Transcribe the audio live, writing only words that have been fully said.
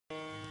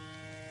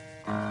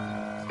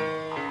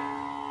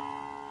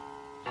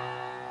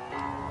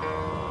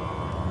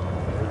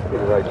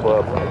right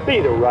club. Be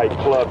the right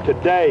club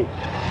today.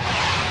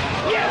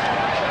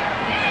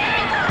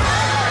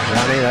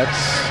 Johnny,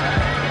 that's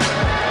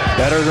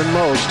better than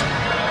most.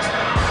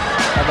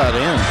 How about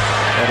in?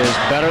 That is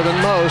better than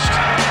most.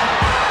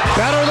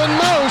 Better than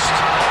most!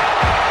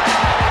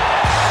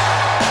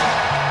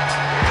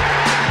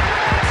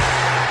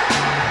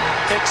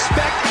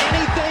 Expect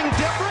anything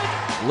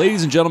different?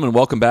 Ladies and gentlemen,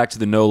 welcome back to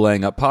the No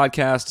Laying Up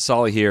podcast.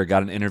 Solly here.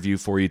 Got an interview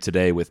for you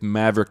today with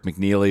Maverick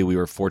McNealy. We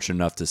were fortunate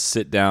enough to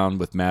sit down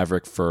with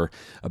Maverick for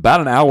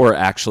about an hour,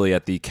 actually,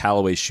 at the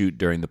Callaway shoot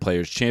during the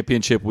Players'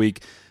 Championship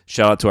week.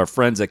 Shout out to our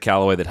friends at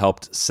Callaway that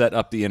helped set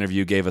up the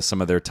interview, gave us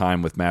some of their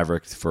time with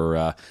Maverick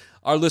for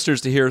our listeners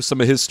to hear some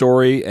of his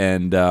story.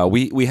 And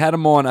we had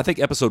him on, I think,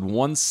 episode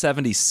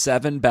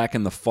 177 back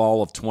in the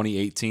fall of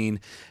 2018,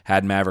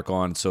 had Maverick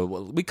on. So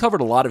we covered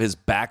a lot of his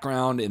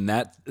background in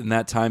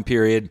that time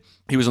period.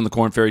 He was on the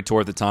Korn Ferry Tour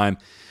at the time.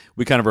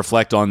 We kind of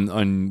reflect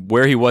on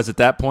where he was at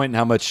that point and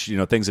how much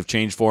things have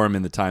changed for him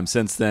in the time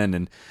since then.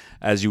 And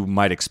as you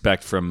might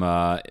expect from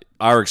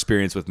our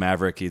experience with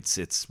Maverick,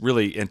 it's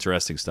really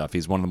interesting stuff.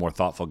 He's one of the more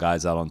thoughtful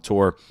guys out on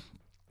tour.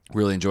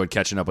 Really enjoyed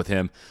catching up with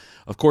him.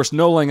 Of course,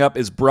 No Laying Up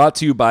is brought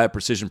to you by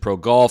Precision Pro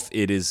Golf.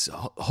 It is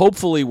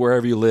hopefully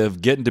wherever you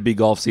live, getting to be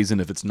golf season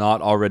if it's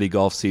not already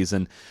golf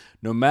season.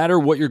 No matter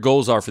what your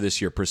goals are for this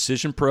year,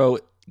 Precision Pro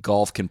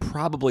Golf can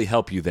probably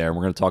help you there. And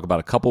we're going to talk about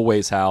a couple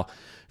ways how.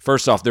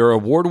 First off, their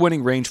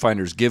award-winning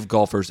rangefinders give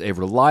golfers a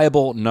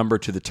reliable number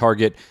to the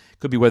target.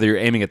 Could be whether you're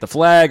aiming at the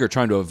flag or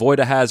trying to avoid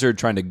a hazard,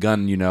 trying to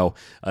gun,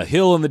 a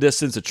hill in the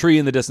distance, a tree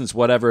in the distance,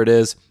 whatever it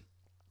is.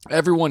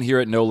 Everyone here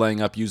at No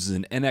Laying Up uses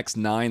an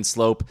NX9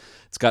 slope.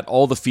 It's got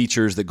all the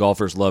features that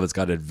golfers love. It's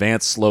got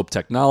advanced slope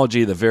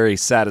technology, the very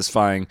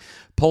satisfying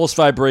pulse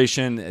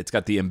vibration. It's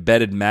got the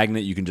embedded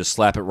magnet. You can just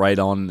slap it right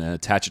on and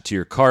attach it to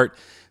your cart.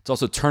 It's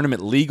also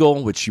tournament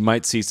legal, which you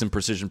might see some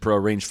Precision Pro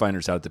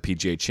rangefinders out at the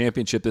PGA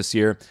Championship this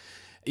year.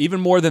 Even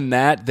more than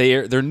that,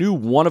 their new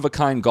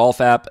one-of-a-kind golf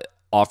app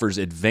offers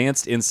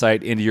advanced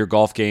insight into your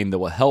golf game that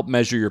will help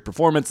measure your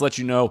performance, let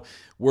you know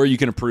where you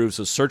can improve.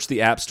 So search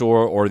the App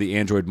Store or the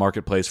Android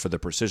Marketplace for the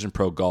Precision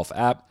Pro Golf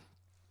app.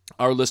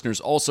 Our listeners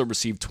also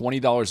receive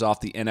 $20 off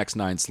the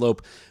NX9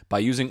 slope by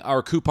using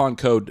our coupon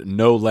code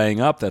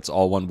NOLAYINGUP. That's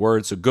all one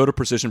word. So go to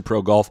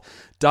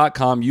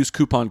precisionprogolf.com, use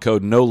coupon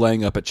code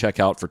NOLAYINGUP at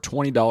checkout for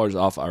 $20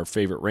 off our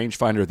favorite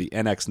rangefinder, the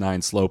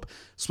NX9 slope.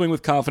 Swing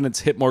with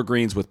confidence, hit more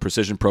greens with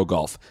Precision Pro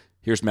Golf.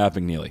 Here's Matt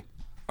McNealy.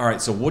 All right,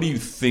 so what do you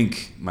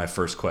think my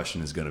first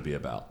question is going to be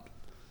about?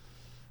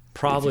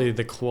 Probably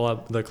the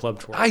club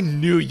tour. I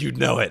knew you'd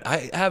know it.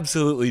 I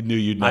absolutely knew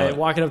you'd know it.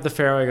 Walking up the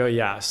fairway, I go,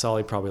 yeah,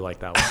 Solly probably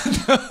liked that one.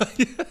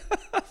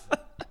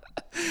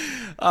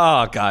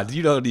 Oh, God,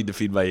 you don't need to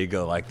feed my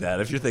ego like that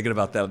if you're thinking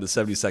about that on the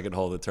 72nd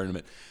hole of the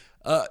tournament.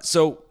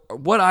 So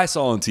what I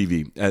saw on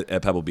TV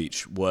at Pebble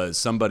Beach was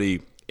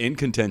somebody in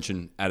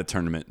contention at a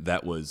tournament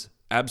that was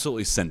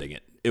absolutely sending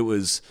it.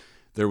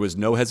 There was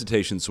no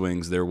hesitation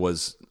swings. There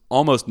was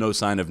almost no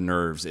sign of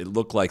nerves. It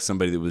looked like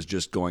somebody that was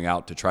just going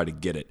out to try to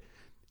get it.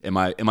 Am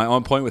I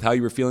on point with how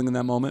you were feeling in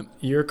that moment?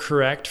 You're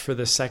correct for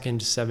the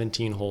second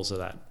 17 holes of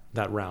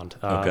that round.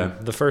 Okay.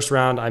 The first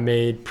round, I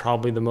made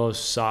probably the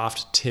most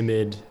soft,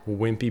 timid,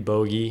 wimpy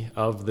bogey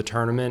of the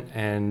tournament.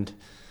 And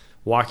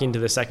walking to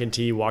the second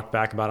tee, walked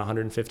back about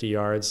 150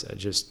 yards.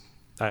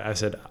 I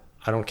said,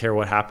 I don't care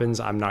what happens.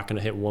 I'm not going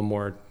to hit one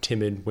more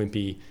timid,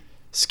 wimpy,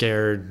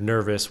 scared,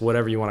 nervous,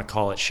 whatever you want to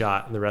call it,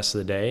 shot the rest of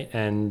the day.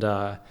 And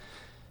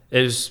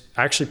it was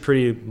actually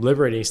pretty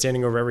liberating,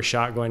 standing over every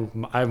shot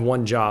going, I have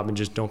one job, and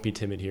just don't be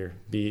timid here.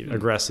 Be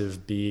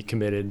aggressive, be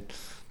committed.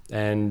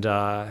 And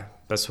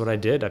that's what I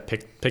did. I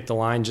picked the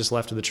line just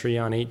left of the tree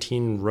on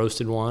 18,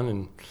 roasted one,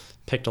 and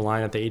picked a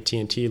line at the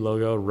AT&T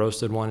logo,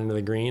 roasted one into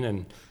the green,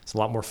 and it's a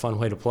lot more fun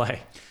way to play.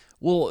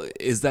 Well,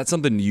 is that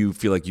something you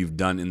feel like you've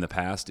done in the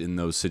past in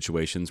those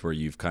situations where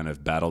you've kind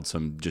of battled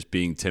some just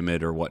being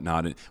timid or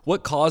whatnot? And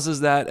what causes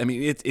that? I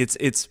mean,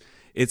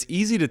 it's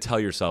easy to tell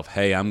yourself,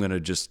 hey, I'm going to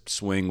just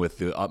swing with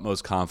the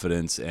utmost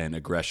confidence and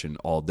aggression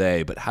all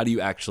day. But how do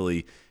you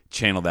actually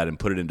channel that and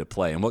put it into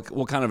play? And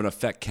what kind of an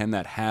effect can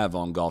that have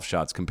on golf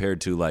shots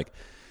compared to like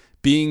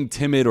being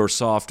timid or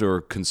soft or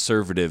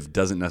conservative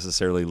doesn't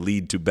necessarily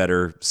lead to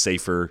better,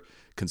 safer,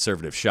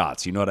 conservative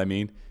shots? You know what I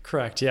mean?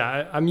 Correct.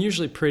 Yeah, I'm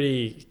usually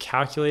pretty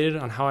calculated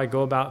on how I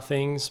go about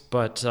things,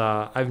 but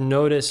I've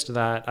noticed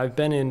that I've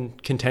been in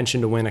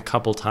contention to win a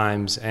couple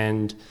times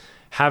and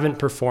haven't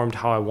performed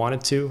how I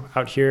wanted to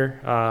out here.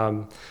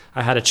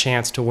 I had a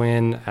chance to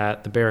win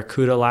at the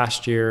Barracuda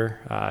last year.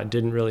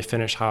 Didn't really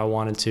finish how I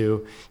wanted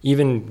to.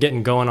 Even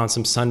getting going on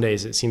some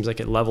Sundays, it seems like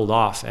it leveled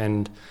off.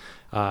 And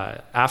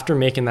after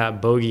making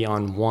that bogey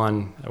on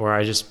one, where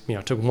I just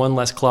took one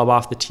less club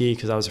off the tee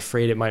because I was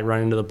afraid it might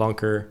run into the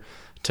bunker,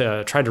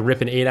 to try to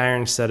rip an 8-iron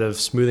instead of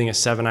smoothing a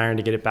 7-iron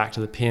to get it back to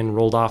the pin,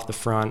 rolled off the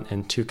front,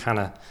 and two kind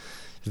of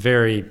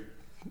very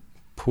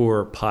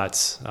poor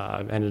putts.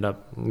 Ended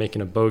up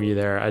making a bogey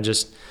there.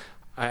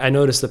 I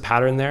noticed the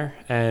pattern there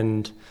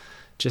and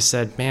just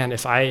said, man,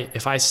 if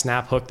I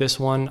snap hook this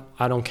one,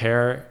 I don't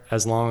care,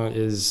 as long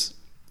as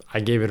I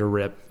gave it a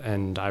rip,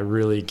 and I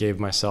really gave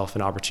myself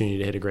an opportunity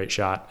to hit a great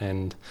shot.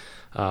 And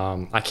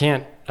I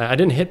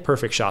didn't hit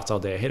perfect shots all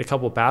day. I hit a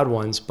couple bad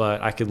ones,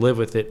 but I could live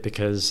with it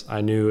because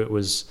I knew it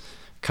was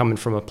coming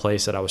from a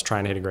place that I was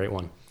trying to hit a great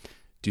one.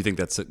 Do you think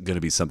that's going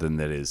to be something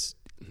that is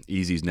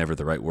easy is never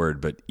the right word,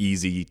 but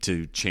easy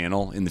to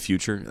channel in the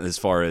future? As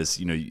far as,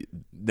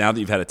 now that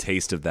you've had a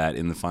taste of that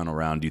in the final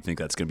round, do you think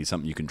that's going to be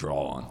something you can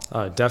draw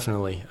on?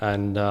 Definitely.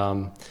 And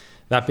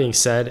that being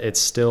said, it's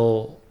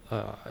still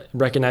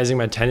recognizing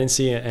my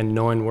tendency and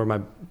knowing where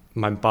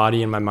my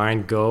body and my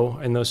mind go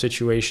in those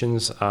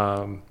situations.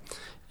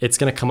 It's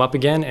going to come up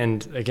again.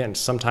 And again,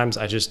 sometimes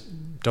I just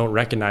don't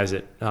recognize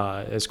it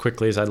as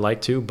quickly as I'd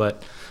like to.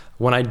 But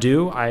when I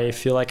do, I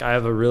feel like I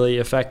have a really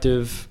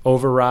effective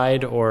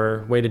override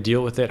or way to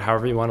deal with it,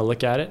 however you want to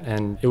look at it.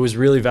 And it was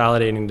really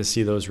validating to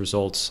see those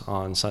results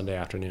on Sunday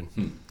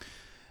afternoon.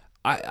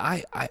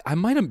 I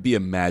might be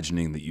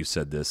imagining that you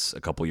said this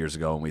a couple years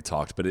ago when we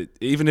talked, but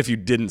even if you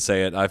didn't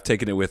say it, I've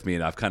taken it with me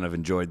and I've kind of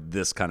enjoyed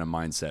this kind of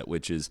mindset,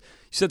 which is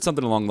you said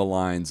something along the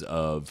lines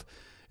of,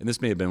 and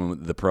this may have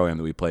been the pro-am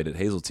that we played at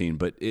Hazeltine,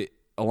 but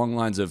along the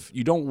lines of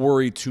you don't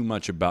worry too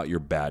much about your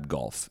bad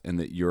golf and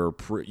that your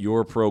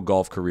pro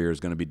golf career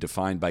is going to be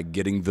defined by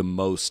getting the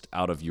most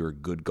out of your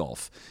good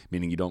golf,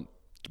 meaning you don't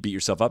beat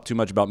yourself up too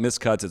much about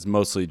miscuts. It's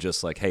mostly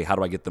just like, hey, how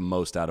do I get the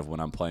most out of when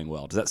I'm playing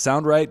well? Does that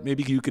sound right?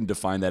 Maybe you can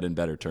define that in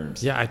better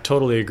terms. Yeah, I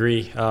totally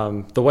agree.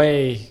 The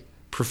way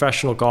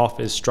professional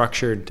golf is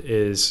structured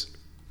is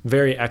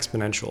very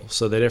exponential.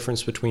 So the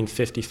difference between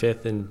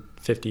 55th and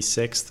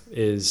 56th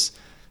is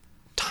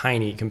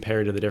tiny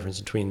compared to the difference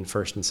between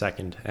first and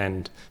second.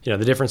 And, the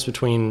difference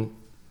between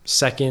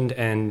second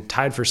and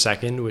tied for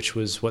second, which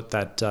was what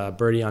that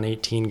birdie on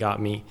 18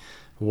 got me,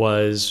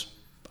 was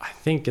I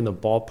think in the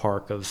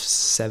ballpark of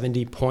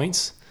 70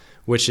 points,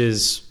 which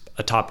is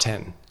a top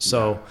 10.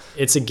 So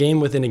it's a game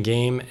within a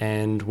game.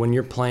 And when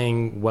you're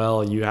playing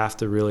well, you have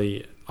to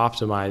really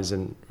optimize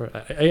and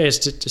I guess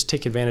just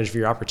take advantage of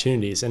your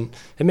opportunities. And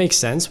it makes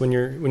sense when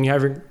you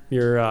have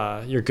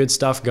your good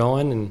stuff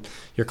going and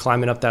you're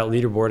climbing up that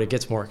leaderboard, it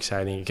gets more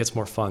exciting. It gets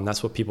more fun.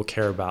 That's what people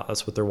care about.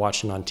 That's what they're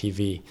watching on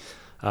TV.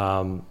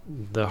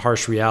 The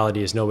harsh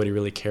reality is nobody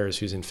really cares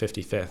who's in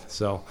 55th.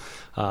 So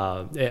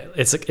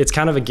it's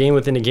kind of a game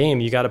within a game.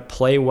 You got to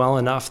play well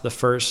enough the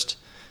first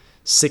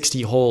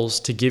 60 holes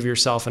to give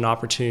yourself an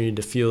opportunity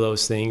to feel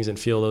those things and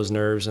feel those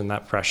nerves and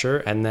that pressure.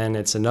 And then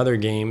it's another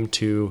game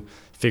to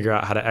figure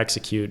out how to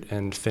execute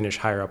and finish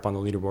higher up on the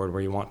leaderboard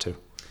where you want to.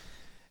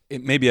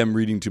 Maybe I'm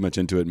reading too much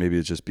into it. Maybe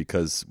it's just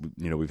because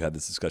we've had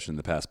this discussion in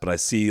the past. But I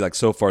see, like,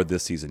 so far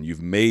this season,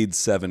 you've made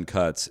 7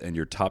 cuts and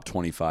you're top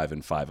 25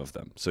 in 5 of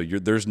them. So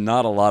there's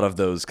not a lot of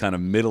those kind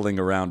of middling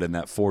around in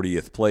that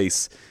 40th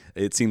place.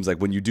 It seems like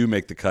when you do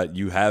make the cut,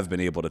 you have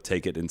been able to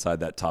take it inside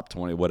that top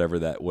 20, whatever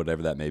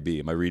that may be.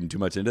 Am I reading too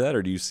much into that,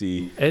 or do you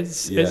see?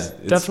 It's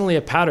definitely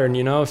a pattern.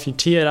 If you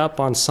tee it up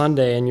on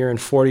Sunday and you're in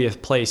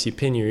 40th place, you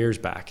pin your ears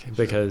back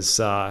because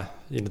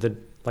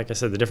like I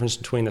said, the difference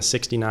between a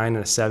 69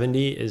 and a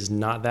 70 is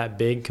not that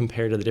big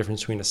compared to the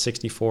difference between a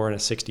 64 and a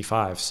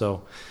 65.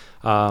 So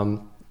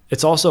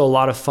it's also a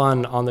lot of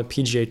fun on the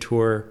PGA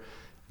Tour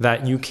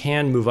that you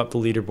can move up the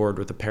leaderboard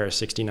with a pair of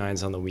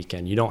 69s on the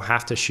weekend. You don't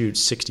have to shoot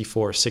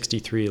 64,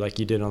 63 like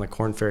you did on the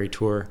Korn Ferry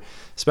Tour,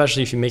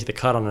 especially if you make the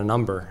cut on a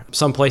number.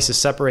 Some places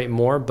separate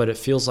more, but it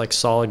feels like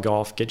solid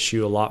golf gets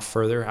you a lot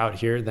further out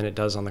here than it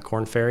does on the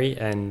Korn Ferry.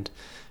 And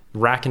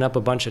racking up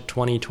a bunch of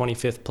 20,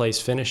 25th place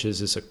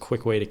finishes is a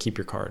quick way to keep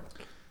your card.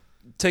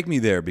 Take me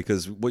there,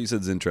 because what you said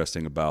is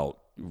interesting about,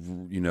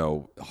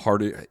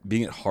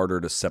 being it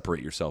harder to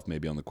separate yourself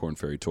maybe on the Korn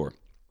Ferry Tour.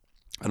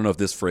 I don't know if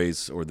this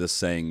phrase or this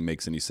saying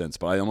makes any sense,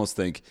 but I almost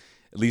think,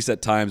 at least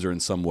at times or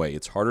in some way,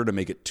 it's harder to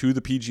make it to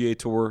the PGA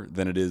Tour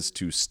than it is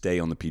to stay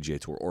on the PGA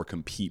Tour or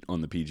compete on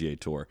the PGA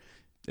Tour.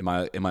 Am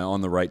I on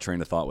the right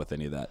train of thought with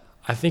any of that?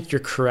 I think you're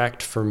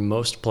correct for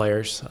most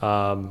players.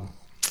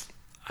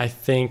 I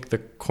think the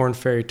Korn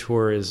Ferry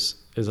Tour is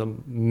a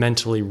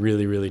mentally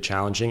really, really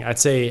challenging. I'd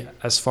say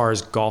as far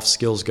as golf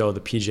skills go, the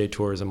PGA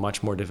Tour is a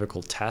much more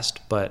difficult test,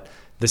 but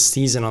the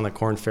season on the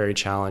Korn Ferry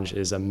Challenge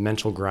is a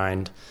mental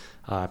grind.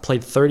 I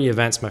played 30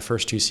 events my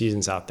first 2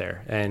 seasons out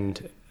there,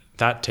 and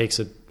that takes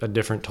a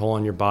different toll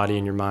on your body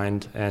and your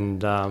mind.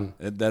 And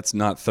that's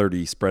not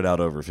 30 spread out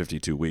over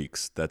 52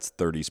 weeks. That's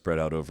 30 spread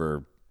out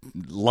over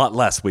a lot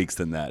less weeks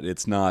than that.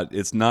 It's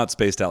not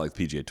spaced out like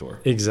the PGA Tour.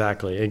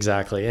 Exactly.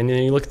 And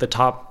then you look at the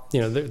top,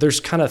 there's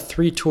kind of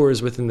 3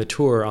 tours within the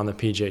tour on the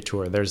PGA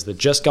Tour. There's the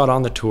just got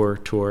on the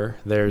tour,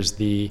 there's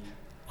the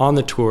on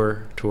the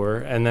tour,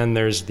 and then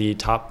there's the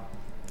top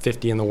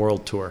 50 in the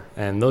world tour.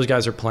 And those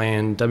guys are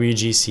playing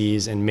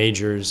WGCs and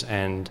majors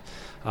and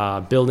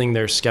building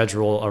their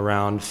schedule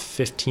around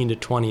 15 to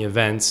 20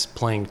 events,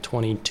 playing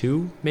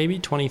 22, maybe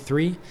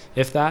 23,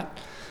 if that.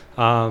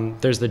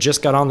 There's the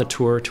just got on the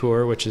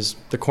tour, which is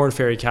the Korn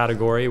Ferry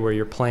category, where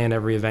you're playing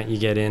every event you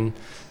get in.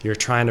 You're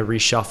trying to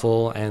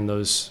reshuffle, and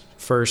those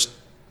first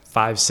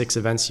 5-6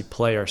 events you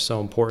play are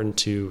so important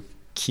to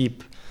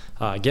keep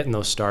getting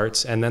those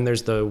starts. And then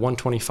there's the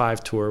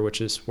 125 tour, which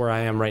is where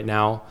I am right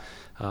now.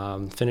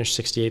 Finished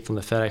 68th in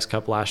the FedEx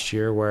Cup last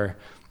year, where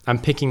I'm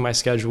picking my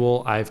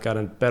schedule. I've got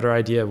a better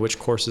idea of which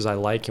courses I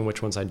like and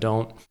which ones I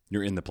don't.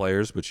 You're in the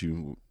Players, which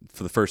you,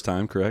 for the first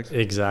time, correct?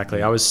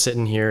 Exactly. I was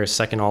sitting here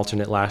second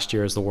alternate last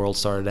year as the world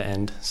started to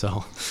end.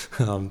 So,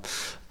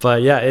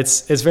 but yeah,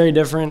 it's very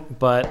different.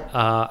 But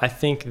I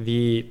think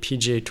the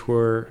PGA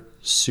Tour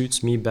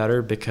suits me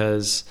better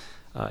because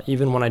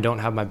even when I don't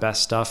have my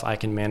best stuff, I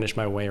can manage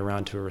my way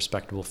around to a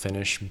respectable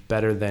finish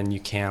better than you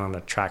can on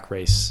a track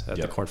race at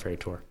the Korn Ferry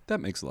Tour.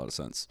 That makes a lot of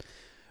sense.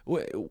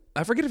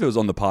 I forget if it was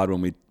on the pod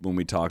when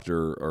we talked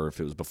or if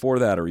it was before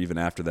that or even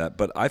after that,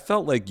 but I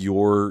felt like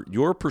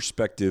your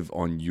perspective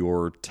on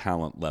your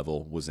talent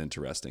level was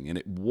interesting, and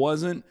it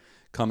wasn't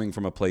coming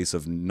from a place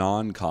of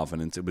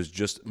non-confidence. It was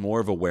just more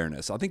of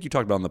awareness. I think you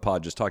talked about on the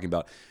pod, just talking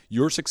about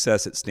your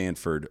success at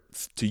Stanford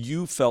to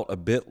you felt a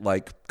bit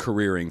like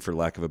careering, for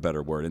lack of a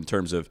better word, in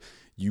terms of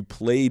you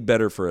played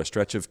better for a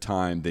stretch of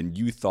time than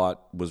you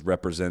thought was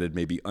represented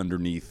maybe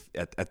underneath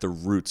at the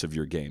roots of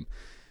your game.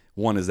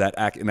 One, is that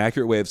an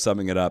accurate way of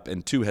summing it up?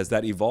 And two, has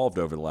that evolved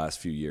over the last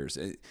few years?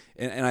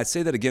 And I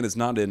say that again, it's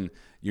not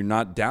you're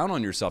not down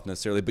on yourself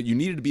necessarily, but you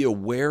needed to be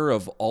aware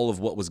of all of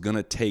what was going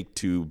to take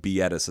to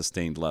be at a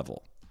sustained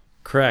level.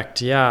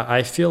 Correct. Yeah,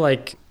 I feel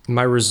like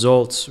my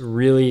results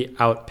really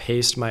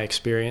outpaced my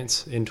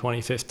experience in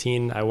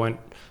 2015. I went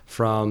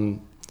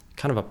from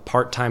kind of a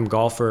part-time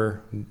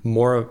golfer,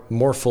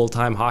 more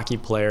full-time hockey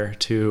player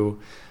to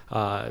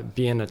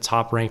being a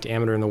top-ranked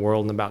amateur in the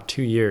world in about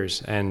 2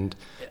 years. And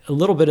a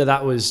little bit of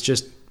that was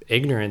just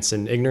ignorance,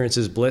 and ignorance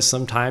is bliss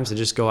sometimes, to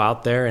just go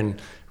out there and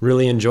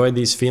really enjoyed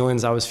these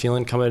feelings I was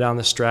feeling coming down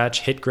the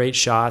stretch, hit great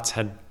shots,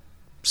 had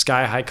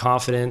sky-high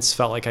confidence,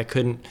 felt like I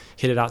couldn't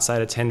hit it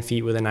outside of 10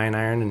 feet with a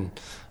 9-iron,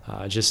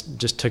 and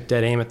just took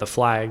dead aim at the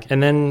flag.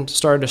 And then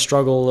started to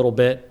struggle a little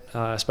bit,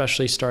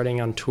 especially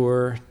starting on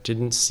tour.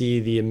 Didn't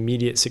see the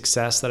immediate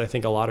success that I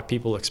think a lot of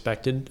people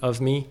expected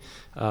of me,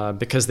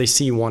 because they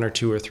see 1 or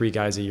 2 or 3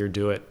 guys a year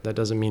do it. That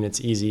doesn't mean it's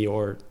easy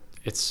or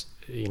it's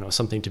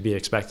something to be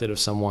expected of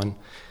someone.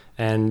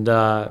 And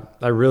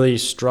I really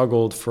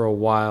struggled for a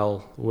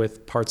while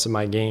with parts of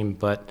my game,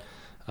 but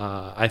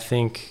I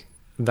think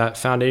that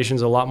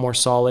foundation's a lot more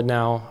solid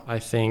now. I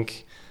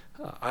think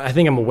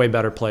I'm a way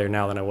better player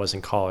now than I was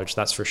in college,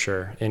 that's for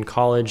sure. In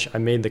college, I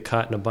made the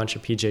cut in a bunch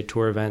of PGA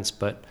Tour events,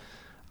 but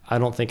I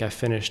don't think I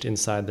finished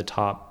inside the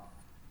top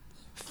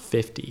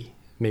 50,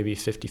 maybe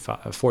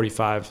 55,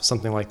 45,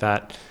 something like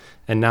that.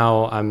 And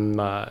now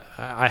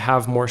I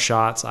have more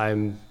shots.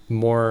 I'm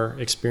more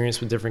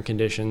experienced with different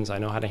conditions. I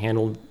know how to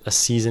handle a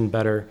season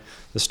better,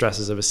 the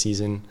stresses of a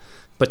season.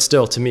 But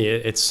still, to me,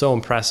 it's so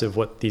impressive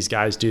what these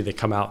guys do. They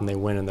come out and they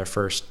win in their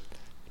first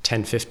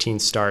 10, 15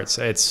 starts.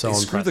 It's so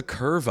impressive. Screw the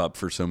curve up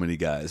for so many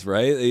guys,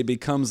 right? It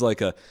becomes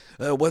like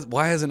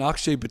why isn't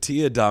Akshay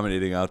Bhatia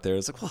dominating out there?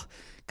 It's like, well,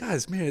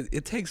 guys, man,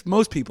 it takes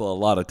most people a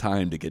lot of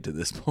time to get to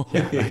this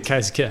point. Yeah,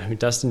 guys,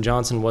 Dustin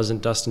Johnson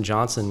wasn't Dustin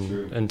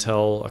Johnson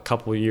until a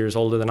couple of years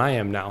older than I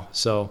am now.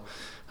 So,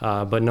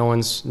 but no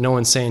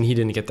one's saying he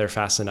didn't get there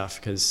fast enough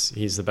because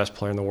he's the best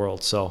player in the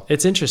world. So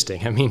it's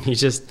interesting. I mean,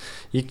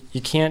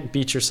 you can't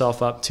beat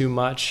yourself up too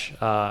much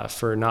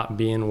for not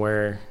being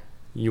where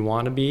you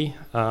want to be.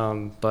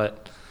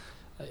 But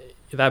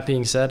that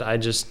being said,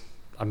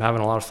 I'm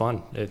having a lot of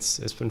fun.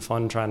 It's been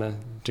fun trying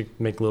to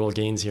make little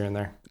gains here and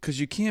there. Because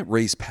you can't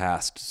race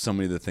past so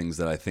many of the things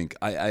that I think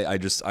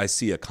I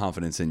see a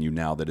confidence in you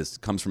now that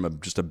comes from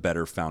just a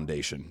better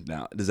foundation.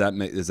 Now, is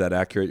that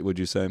accurate? Would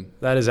you say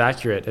that is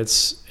accurate?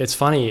 It's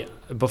funny.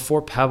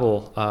 Before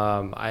Pebble,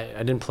 I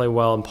didn't play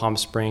well in Palm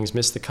Springs.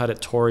 Missed the cut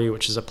at Torrey,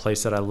 which is a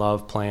place that I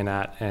love playing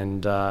at,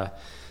 and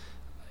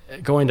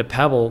going to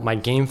Pebble, my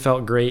game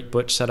felt great.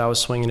 Butch said I was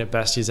swinging at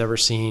best he's ever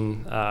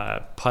seen.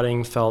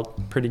 Putting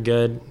felt pretty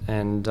good,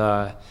 and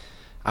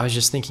I was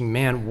just thinking,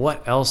 man,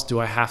 what else do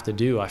I have to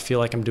do? I feel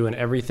like I'm doing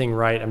everything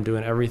right. I'm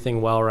doing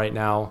everything well right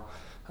now.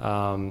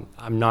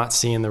 I'm not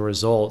seeing the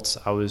results.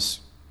 I was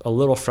a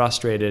little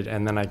frustrated,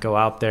 and then I go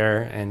out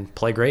there and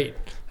play great.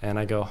 And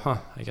I go,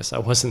 I guess I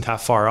wasn't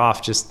that far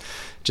off. Just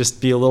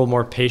be a little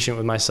more patient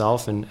with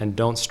myself and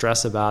don't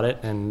stress about it.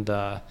 And,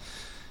 But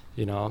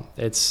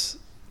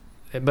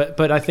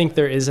I think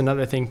there is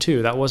another thing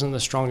too. That wasn't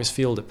the strongest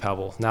field at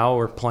Pebble. Now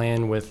we're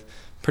playing with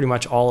pretty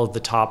much all of the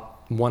top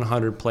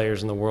 100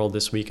 players in the world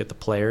this week at the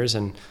Players,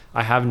 and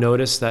I have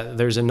noticed that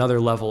there's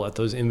another level at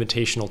those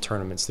invitational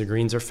tournaments. The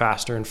greens are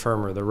faster and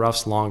firmer, the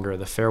rough's longer,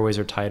 the fairways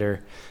are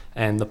tighter,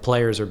 and the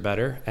players are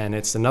better, and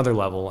it's another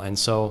level. And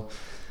so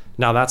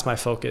now that's my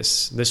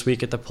focus this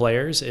week at the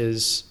Players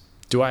is,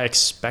 do I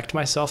expect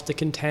myself to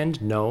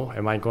contend? No.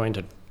 Am I going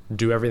to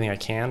do everything I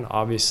can?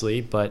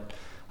 Obviously, but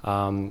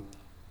I'm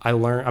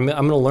going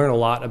to learn a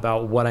lot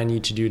about what I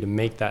need to do to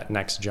make that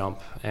next jump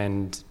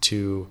and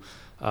to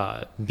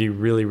be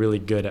really, really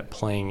good at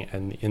playing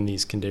in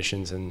these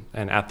conditions and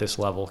at this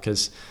level.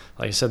 Because,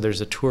 like I said, there's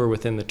a tour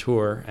within the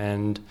tour,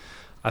 and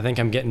I think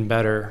I'm getting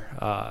better.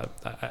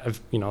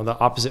 The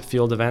opposite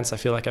field events, I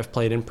feel like I've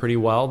played in pretty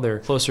well. They're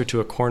closer to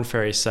a Korn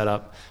Ferry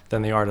setup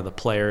than they are to the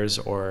Players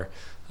or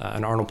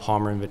an Arnold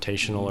Palmer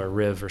Invitational or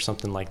Riv or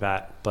something like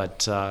that.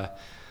 But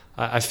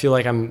I feel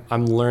like I'm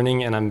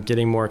learning and I'm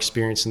getting more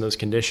experience in those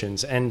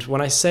conditions. And when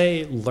I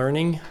say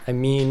learning, I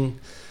mean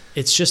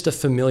it's just a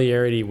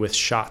familiarity with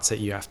shots that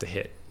you have to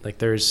hit. Like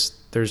there's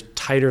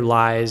tighter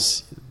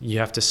lies. You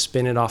have to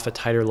spin it off a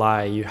tighter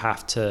lie. You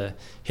have to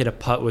hit a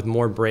putt with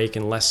more break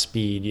and less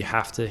speed. You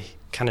have to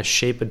kind of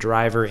shape a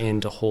driver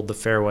in to hold the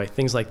fairway.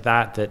 Things like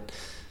that,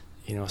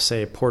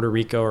 say Puerto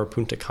Rico or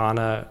Punta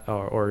Cana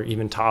or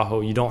even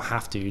Tahoe, you don't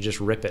have to. You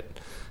just rip it.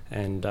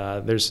 And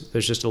there's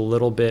just a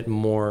little bit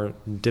more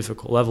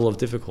level of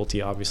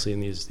difficulty, obviously,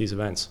 in these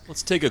events.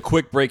 Let's take a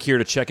quick break here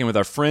to check in with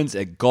our friends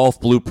at Golf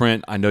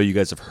Blueprint. I know you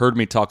guys have heard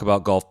me talk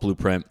about Golf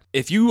Blueprint.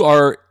 If you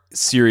are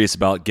serious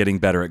about getting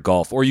better at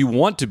golf, or you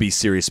want to be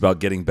serious about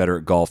getting better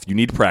at golf, you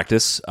need to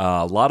practice.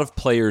 A lot of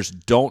players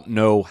don't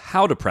know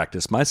how to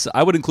practice.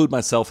 I would include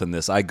myself in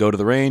this. I go to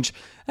the range,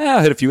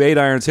 hit a few 8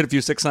 irons, hit a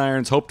few 6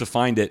 irons, hope to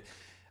find it.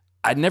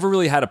 I never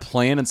really had a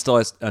plan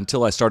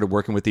until I started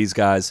working with these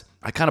guys.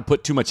 I kind of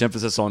put too much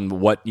emphasis on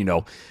what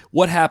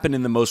happened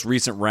in the most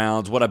recent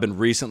rounds, what I've been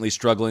recently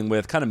struggling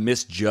with, kind of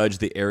misjudged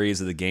the areas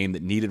of the game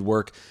that needed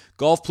work.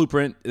 Golf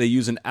Blueprint, they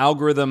use an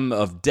algorithm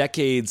of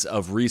decades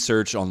of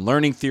research on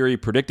learning theory,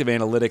 predictive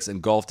analytics,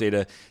 and golf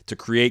data to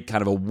create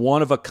kind of a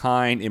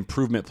one-of-a-kind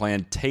improvement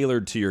plan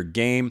tailored to your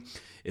game.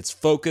 It's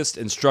focused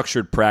and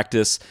structured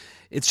practice.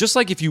 It's just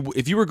like if you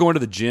were going to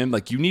the gym,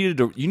 like you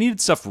needed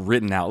stuff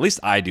written out. At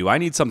least I do. I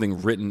need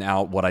something written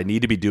out, what I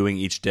need to be doing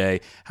each day,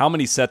 how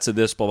many sets of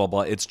this, blah, blah,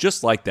 blah. It's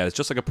just like that. It's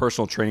just like a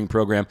personal training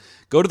program.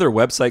 Go to their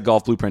website,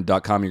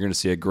 golfblueprint.com. You're going to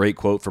see a great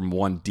quote from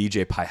one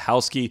DJ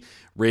Pyhowski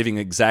raving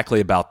exactly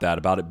about that,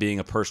 about it being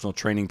a personal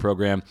training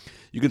program.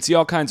 You can see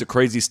all kinds of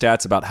crazy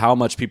stats about how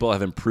much people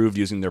have improved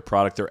using their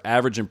product. Their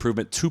average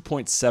improvement,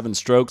 2.7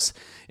 strokes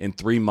in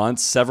 3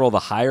 months. Several of the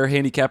higher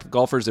handicap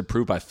golfers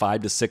improved by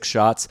 5 to 6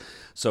 shots.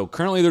 So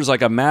currently there's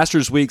like a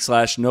Masters Week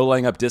 / no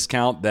laying up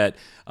discount that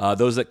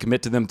those that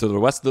commit to them through the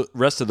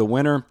rest of the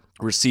winter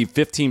receive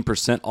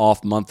 15%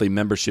 off monthly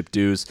membership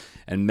dues,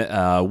 and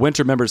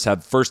winter members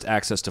have first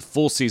access to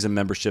full season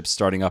memberships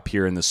starting up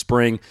here in the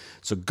spring.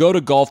 So go to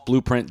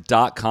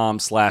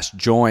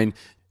golfblueprint.com/join.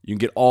 You can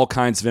get all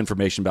kinds of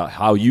information about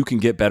how you can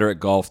get better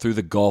at golf through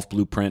the Golf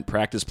Blueprint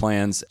practice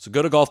plans. So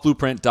go to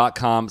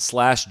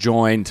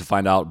golfblueprint.com/join to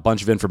find out a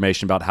bunch of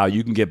information about how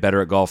you can get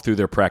better at golf through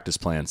their practice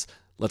plans.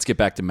 Let's get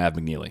back to Mav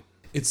McNealy.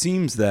 It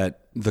seems that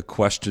the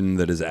question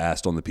that is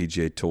asked on the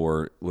PGA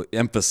Tour,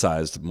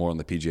 emphasized more on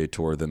the PGA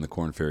Tour than the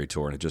Korn Ferry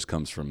Tour, and it just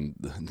comes from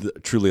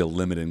truly a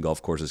limited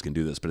golf courses can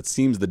do this, but it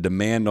seems the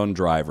demand on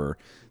driver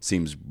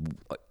seems,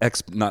 I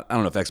don't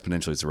know if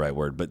exponentially is the right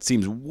word, but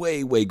seems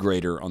way, way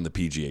greater on the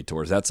PGA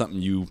Tour. Is that something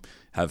you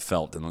have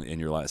felt in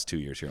your last 2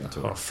 years here on the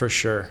tour? Oh, for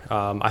sure.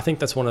 I think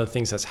that's one of the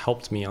things that's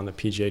helped me on the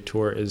PGA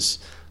Tour is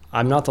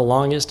I'm not the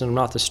longest and I'm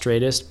not the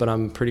straightest, but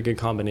I'm a pretty good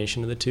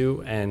combination of the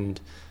two,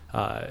 and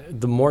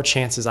the more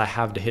chances I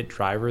have to hit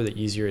driver, the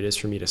easier it is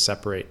for me to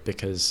separate,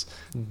 because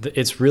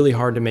it's really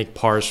hard to make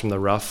pars from the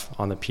rough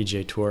on the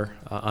PGA Tour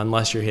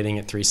unless you're hitting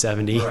at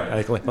 370,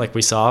 right, like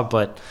we saw.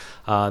 But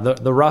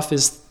the rough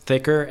is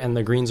thicker and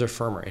the greens are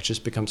firmer. It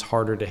just becomes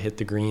harder to hit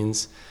the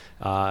greens.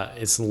 You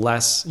have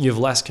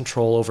less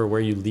control over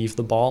where you leave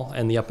the ball,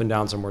 and the up and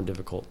downs are more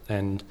difficult.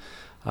 And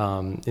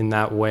in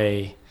that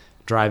way,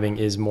 driving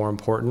is more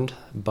important.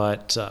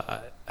 But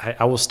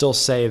I will still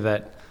say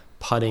that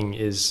putting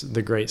is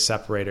the great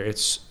separator.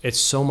 It's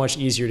so much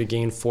easier to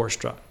gain 4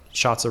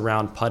 shots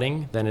around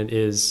putting than it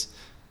is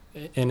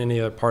in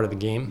any other part of the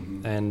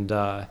game. Mm-hmm.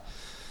 And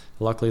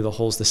luckily the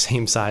hole's the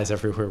same size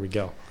everywhere we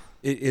go.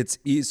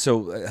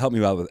 So help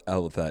me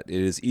out with that.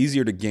 It is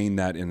easier to gain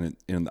that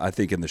I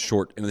think in the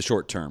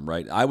short term,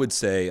 right? I would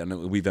say, I know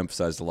we've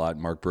emphasized a lot,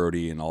 Mark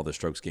Brody and all the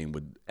strokes gain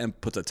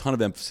puts a ton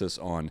of emphasis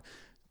on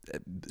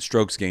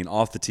strokes gain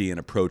off the tee and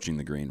approaching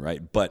the green,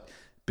 right? But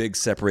big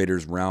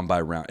separators round by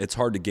round. It's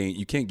hard to gain.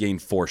 You can't gain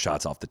 4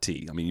 shots off the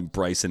tee. I mean,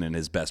 Bryson in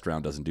his best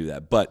round doesn't do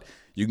that, but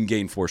you can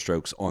gain 4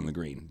 strokes on the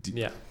green.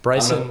 Yeah.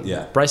 Bryson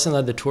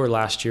led the tour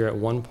last year at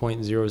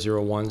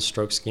 1.001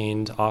 strokes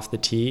gained off the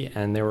tee,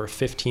 and there were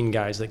 15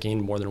 guys that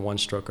gained more than 1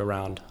 stroke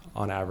around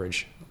on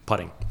average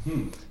putting.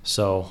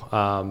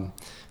 So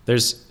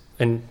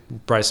and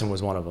Bryson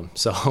was one of them.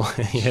 So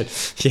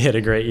he had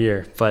a great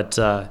year. But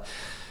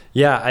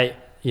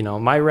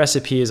my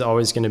recipe is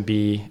always going to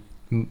be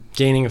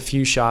gaining a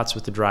few shots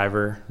with the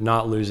driver,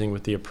 not losing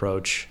with the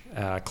approach,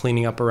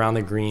 cleaning up around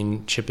the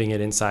green, chipping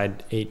it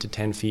inside 8 to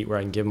 10 feet where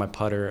I can give my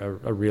putter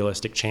a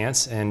realistic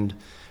chance, and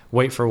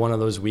wait for one of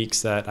those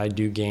weeks that I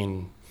do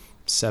gain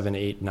 7,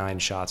 8, 9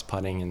 shots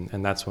putting,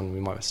 and that's when we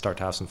might start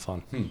to have some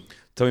fun.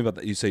 Tell me about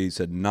that. You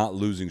said not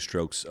losing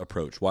strokes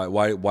approach.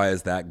 Why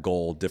is that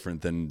goal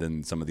different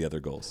than some of the other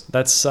goals?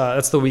 That's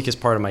the weakest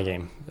part of my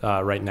game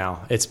right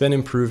now. It's been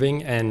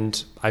improving,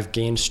 and I've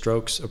gained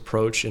strokes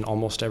approach in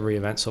almost every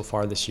event so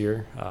far this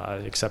year,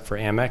 except for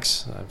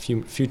Amex.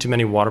 A few too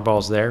many water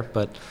balls there,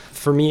 but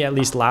for me, at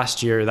least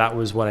last year, that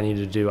was what I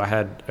needed to do. I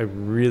had a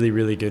really,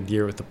 really good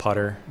year with the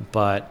putter,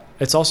 but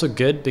it's also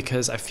good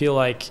because I feel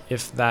like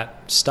if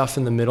that stuff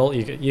in the middle,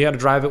 you got to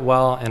drive it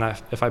well, and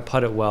if I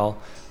putt it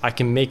well, I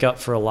can make up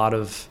for a lot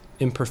of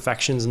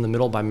imperfections in the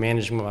middle by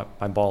managing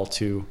my ball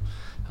to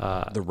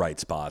the right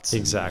spots.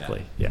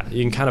 Exactly. Yeah.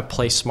 You can kind of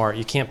play smart.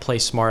 You can't play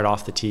smart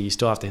off the tee. You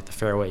still have to hit the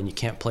fairway, and you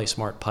can't play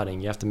smart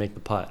putting. You have to make the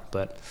putt,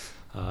 but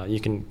you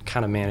can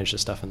kind of manage the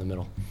stuff in the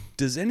middle.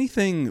 Does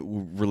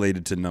anything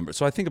related to numbers?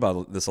 So I think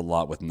about this a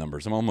lot with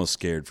numbers. I'm almost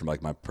scared from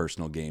like my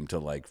personal game to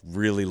like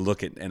really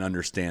look at and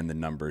understand the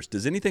numbers.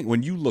 Does anything,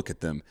 when you look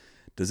at them,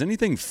 does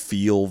anything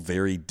feel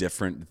very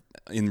different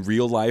in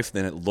real life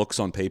than it looks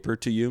on paper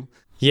to you?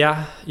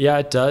 Yeah,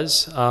 it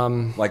does.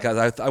 Like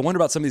I wonder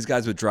about some of these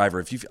guys with driver.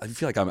 If you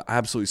feel like I'm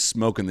absolutely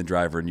smoking the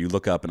driver, and you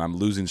look up and I'm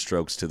losing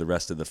strokes to the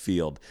rest of the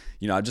field,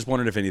 I just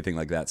wondered if anything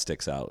like that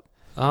sticks out.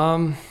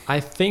 I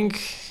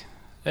think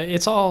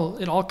it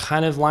all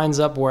kind of lines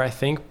up where I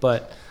think,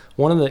 but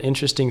one of the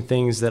interesting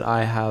things that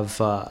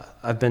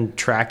I've been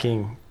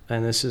tracking,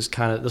 and this will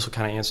kind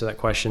of answer that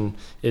question,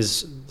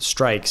 is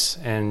strikes.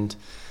 And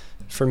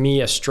for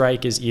me, a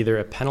strike is either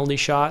a penalty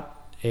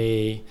shot,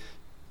 a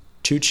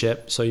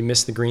 2-chip, so you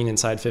miss the green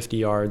inside 50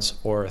 yards,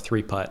 or a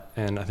 3-putt.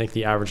 And I think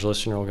the average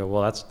listener will go,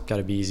 well, that's got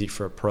to be easy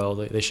for a pro.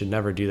 They should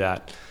never do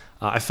that.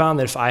 I found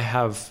that if I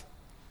have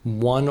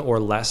 1 or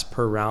less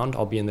per round,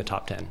 I'll be in the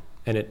top 10,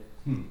 and it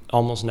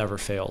almost never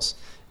fails.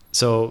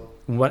 So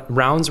what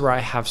rounds where I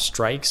have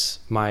strikes,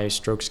 my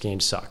strokes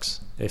gained sucks.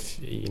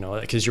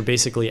 Because you're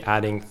basically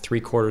adding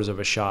 3/4 of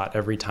a shot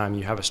every time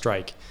you have a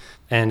strike.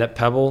 And at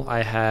Pebble,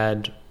 I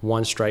had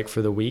 1 strike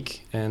for the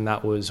week, and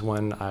that was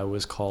when I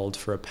was called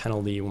for a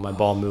penalty when my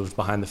ball moved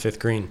behind the 5th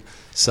green.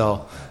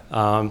 So,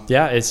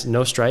 it's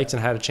no strikes,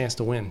 and I had a chance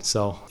to win.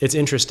 So it's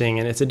interesting,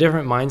 and it's a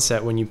different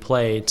mindset when you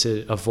play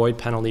to avoid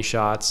penalty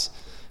shots,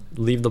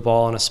 leave the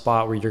ball in a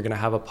spot where you're going to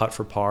have a putt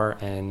for par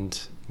and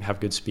have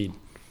good speed.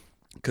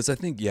 Because I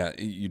think,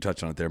 you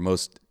touched on it there.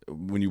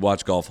 When you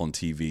watch golf on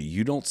TV,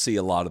 you don't see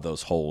a lot of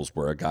those holes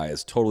where a guy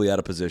is totally out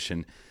of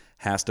position,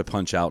 has to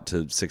punch out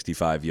to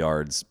 65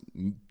 yards,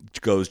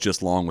 goes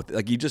just long with it.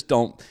 Like, you just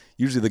don't.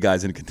 Usually the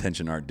guys in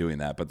contention aren't doing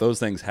that, but those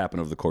things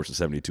happen over the course of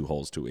 72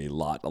 holes to a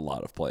lot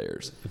of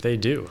players. They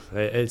do.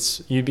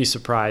 You'd be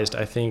surprised.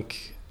 I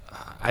think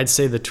I'd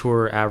say the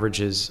tour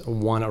averages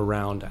 1 a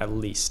round at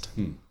least.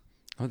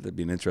 Oh, that'd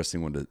be an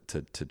interesting one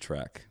to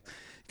track.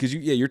 Because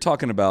you're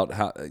talking about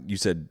how you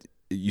said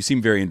you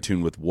seem very in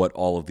tune with what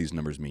all of these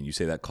numbers mean. You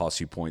say that costs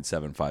you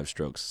 0.75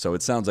 strokes. So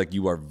it sounds like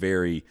you are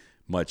very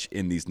much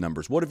in these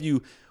numbers. What have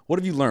you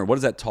learned? What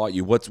has that taught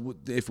you?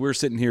 If we're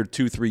sitting here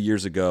 2-3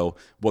 years ago,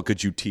 what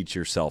could you teach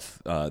yourself,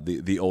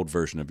 the old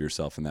version of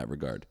yourself in that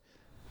regard?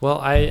 Well,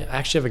 I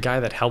actually have a guy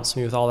that helps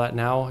me with all that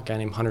now, a guy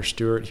named Hunter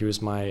Stewart. He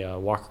was my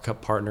Walker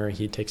Cup partner.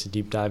 He takes a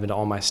deep dive into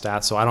all my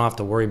stats, so I don't have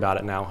to worry about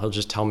it now. He'll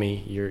just tell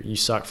me, you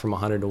suck from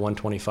 100 to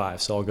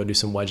 125, so I'll go do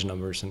some wedge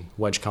numbers and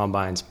wedge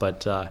combines.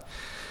 But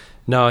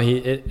no,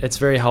 it's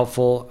very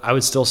helpful. I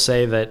would still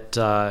say that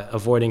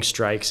avoiding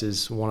strikes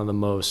is one of the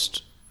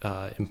most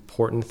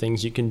important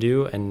things you can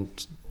do,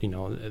 and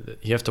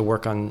you have to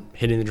work on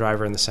hitting the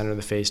driver in the center of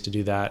the face to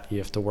do that. You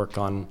have to work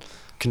on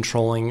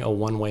controlling a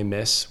one-way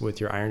miss with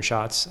your iron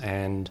shots,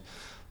 and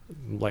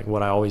like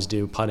what I always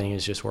do, putting,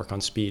 is just work on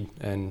speed,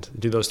 and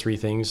do those 3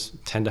 things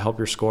tend to help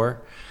your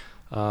score.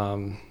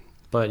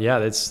 But yeah,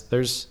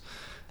 there's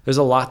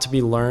a lot to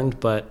be learned,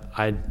 but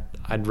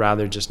I'd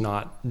rather just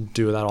not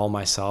do that all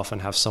myself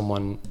and have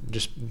someone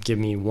just give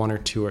me 1 or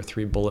 2 or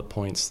 3 bullet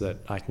points that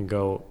I can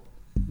go,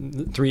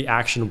 3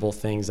 actionable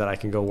things that I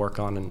can go work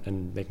on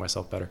and make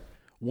myself better.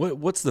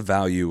 What's the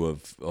value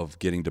of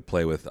getting to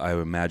play with, I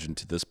imagine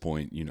to this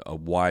point, a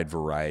wide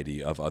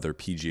variety of other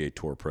PGA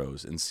Tour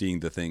pros and seeing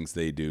the things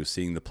they do,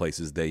 seeing the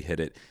places they hit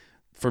it?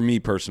 For me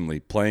personally,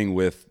 playing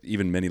with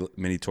even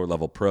many tour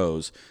level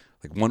pros,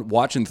 like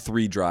watching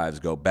 3 drives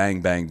go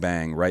bang, bang,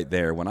 bang right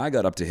there. When I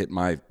got up to hit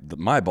my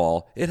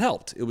ball, it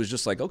helped. It was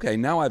just like, okay,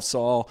 now I've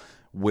saw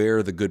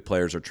where the good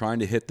players are trying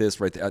to hit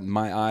this right there.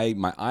 My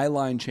eye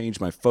line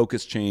changed, my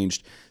focus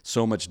changed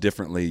so much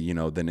differently,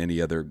 than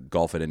any other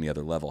golf at any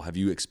other level. Have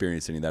you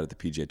experienced any of that at the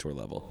PGA Tour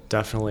level?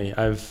 Definitely.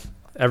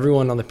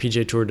 Everyone on the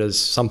PGA Tour does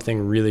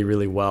something really,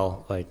 really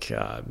well. Like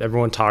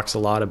everyone talks a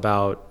lot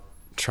about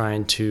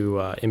trying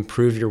to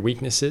improve your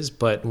weaknesses,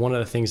 but one of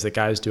the things that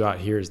guys do out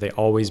here is they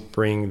always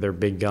bring their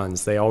big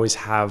guns. They always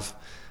have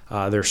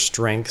their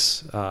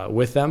strengths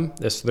with them.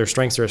 Their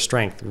strengths are a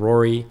strength.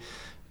 Rory,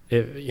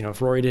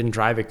 if Rory didn't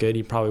drive it good,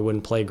 he probably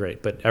wouldn't play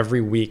great. But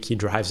every week he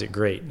drives it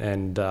great,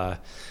 and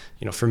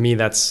for me,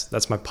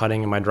 that's my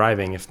putting and my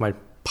driving. If my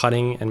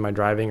putting and my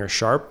driving are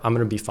sharp, I'm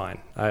going to be fine.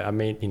 I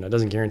may, it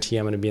doesn't guarantee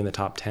I'm going to be in the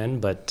top 10,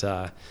 but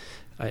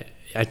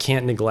I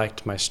can't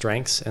neglect my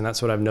strengths. And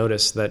that's what I've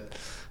noticed, that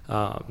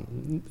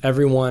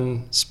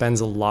everyone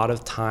spends a lot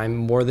of time,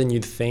 more than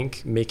you'd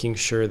think, making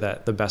sure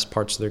that the best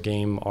parts of their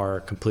game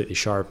are completely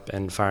sharp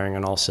and firing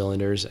on all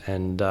cylinders.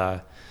 And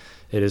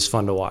it is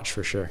fun to watch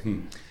for sure.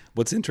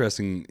 What's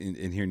interesting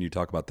in hearing you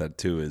talk about that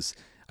too is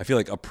I feel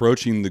like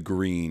approaching the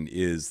green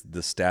is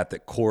the stat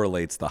that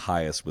correlates the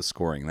highest with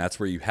scoring. That's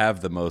where you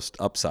have the most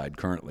upside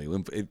currently.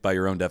 By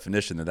your own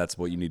definition, that's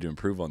what you need to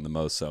improve on the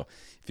most. So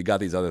if you got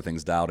these other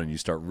things dialed and you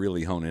start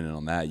really honing in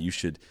on that, you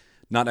should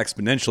not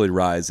exponentially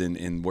rise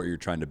in what you're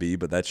trying to be,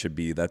 but that's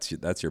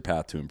your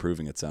path to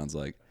improving, it sounds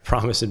like.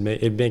 Promise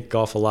it'd make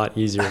golf a lot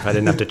easier if I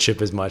didn't have to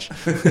chip as much.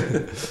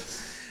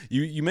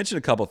 You mentioned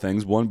a couple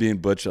things, one being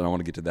Butch, and I want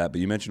to get to that, but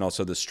you mentioned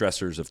also the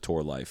stressors of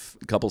tour life.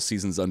 A couple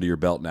seasons under your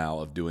belt now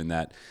of doing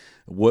that.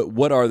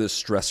 What are the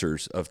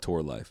stressors of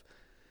tour life?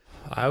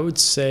 I would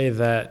say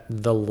that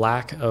the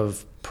lack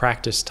of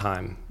practice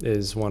time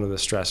is one of the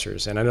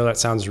stressors. And I know that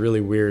sounds really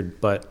weird,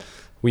 but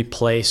we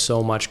play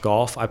so much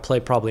golf. I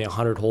play probably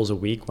 100 holes a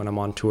week when I'm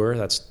on tour.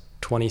 That's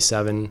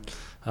 27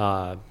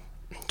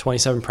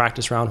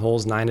 practice round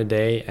holes, 9 a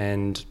day,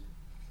 and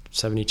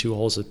 72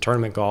 holes of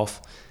tournament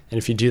golf. And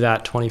if you do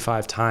that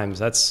 25 times,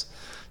 that's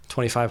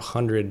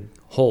 2,500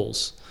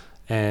 holes.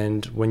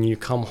 And when you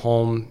come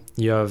home,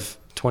 you have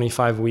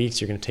 25 weeks,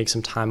 you're going to take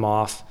some time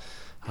off,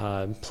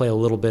 play a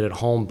little bit at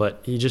home,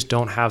 but you just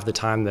don't have the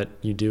time that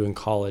you do in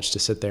college to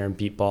sit there and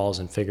beat balls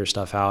and figure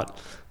stuff out.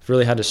 I've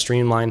really had to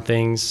streamline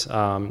things.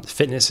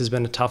 Fitness has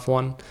been a tough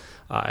one.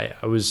 I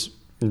was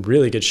in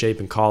really good shape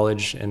in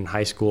college and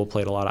high school,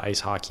 played a lot of ice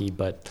hockey,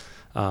 but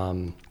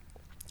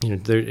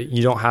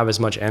you don't have as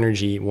much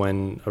energy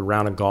when a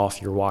round of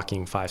golf you're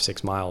walking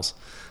 5-6 miles,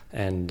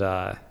 and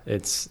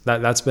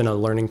that's been a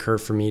learning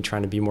curve for me,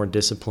 trying to be more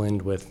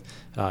disciplined with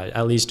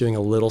at least doing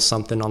a little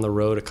something on the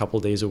road a couple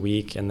days a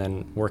week, and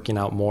then working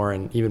out more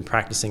and even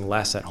practicing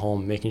less at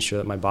home, making sure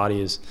that my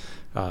body is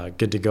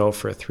good to go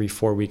for a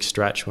 3-4 week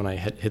stretch when I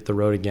hit the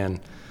road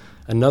again.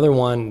 Another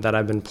one that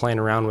I've been playing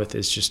around with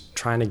is just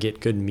trying to get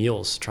good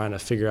meals, trying to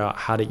figure out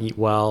how to eat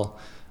well.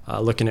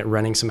 Looking at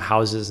renting some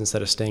houses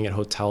instead of staying at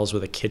hotels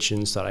with a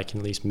kitchen, so that I can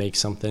at least make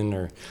something,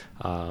 or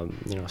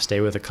stay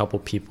with a couple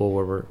people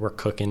where we're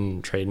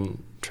cooking, trading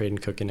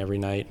cooking every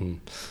night, and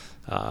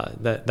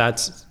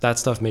that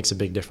stuff makes a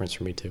big difference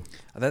for me too.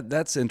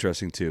 That's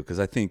interesting too, because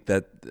I think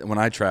that when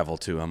I travel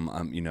too,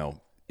 I'm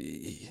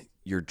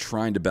you're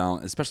trying to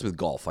balance, especially with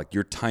golf. Like,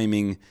 your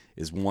timing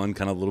is one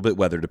kind of a little bit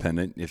weather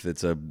dependent. If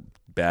it's a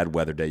bad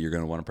weather day, you're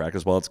going to want to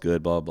practice while it's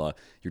good, blah, blah.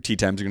 Your tee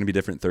times are going to be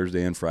different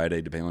Thursday and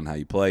Friday, depending on how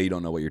you play. You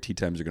don't know what your tee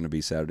times are going to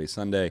be Saturday,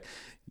 Sunday.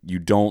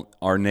 You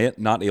are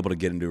not able to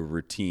get into a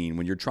routine.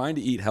 When you're trying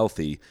to eat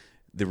healthy,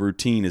 the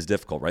routine is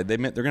difficult, right? They're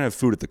going to have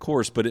food at the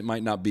course, but it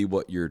might not be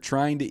what you're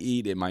trying to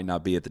eat. It might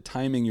not be at the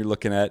timing you're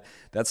looking at.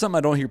 That's something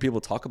I don't hear people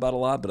talk about a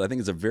lot, but I think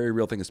it's a very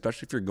real thing,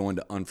 especially if you're going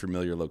to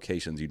unfamiliar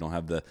locations. You don't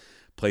have the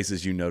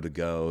places to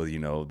go,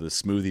 the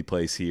smoothie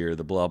place here,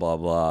 the blah, blah,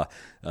 blah.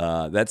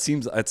 That's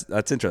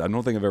interesting. I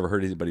don't think I've ever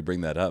heard anybody bring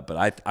that up,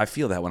 but I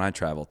feel that when I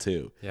travel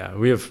too. Yeah,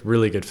 we have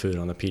really good food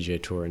on the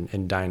PGA Tour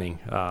and dining.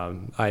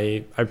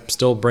 I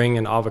still bring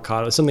an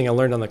avocado. It's something I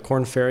learned on the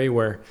Corn Ferry,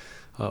 where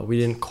we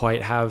didn't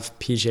quite have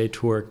PGA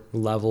Tour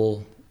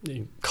level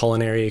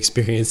culinary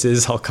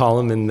experiences, I'll call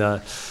them,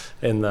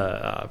 in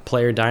the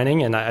player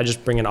dining, and I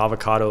just bring an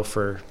avocado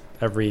for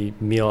every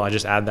meal. I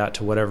just add that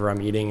to whatever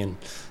I'm eating, and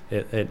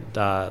it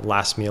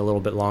lasts me a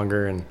little bit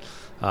longer. And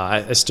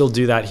I still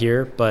do that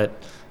here, but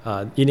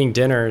eating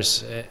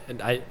dinners,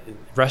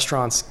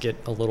 restaurants get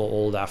a little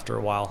old after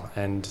a while,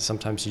 and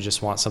sometimes you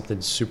just want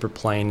something super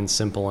plain and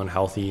simple and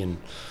healthy, and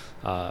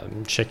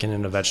chicken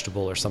and a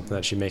vegetable or something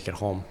that you make at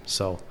home.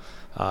 So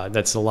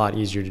that's a lot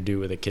easier to do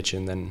with a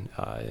kitchen than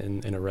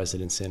in a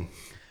residence inn.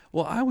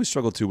 Well, I always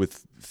struggle too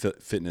with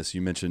fitness.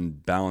 You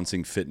mentioned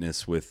balancing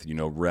fitness with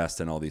rest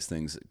and all these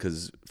things.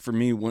 Because for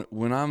me,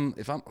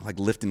 if I'm like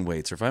lifting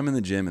weights, or if I'm in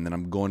the gym and then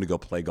I'm going to go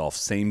play golf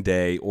same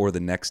day or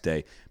the next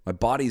day, my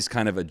body's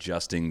kind of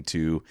adjusting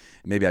to,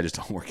 maybe I just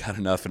don't work out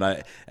enough, and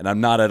I'm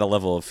not at a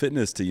level of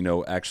fitness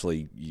to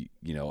actually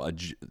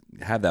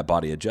have that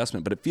body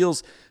adjustment. But it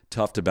feels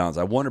tough to balance.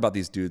 I wonder about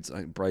these dudes.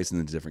 Bryson's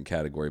in a different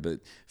category,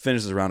 but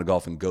finishes a round of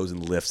golf and goes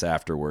and lifts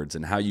afterwards,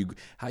 and how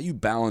you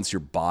balance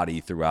your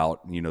body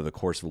throughout the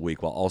course of a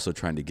week while also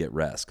trying to get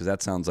rest, because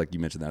that sounds like you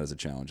mentioned that as a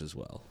challenge as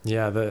well.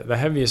 Yeah, the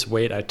heaviest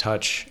weight I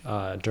touch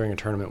during a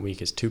tournament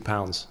week is 2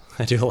 pounds.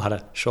 I do a lot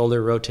of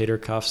shoulder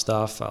rotator cuff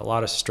stuff, a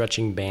lot of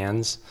stretching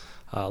bands,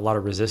 a lot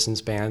of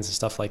resistance bands and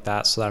stuff like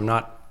that, so that I'm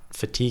not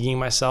fatiguing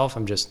myself.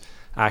 I'm just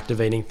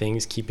activating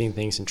things, keeping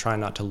things, and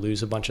trying not to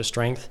lose a bunch of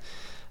strength.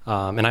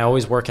 And I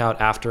always work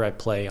out after I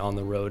play on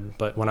the road,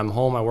 but when I'm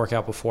home, I work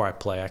out before I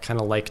play. I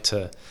kind of like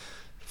to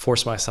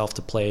force myself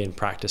to play and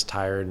practice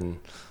tired, and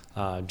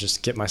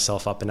just get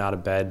myself up and out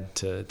of bed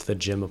to the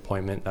gym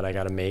appointment that I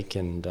got to make,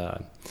 and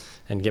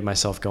get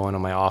myself going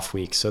on my off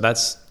week. So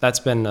that's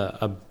been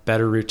a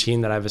better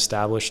routine that I've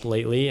established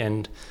lately.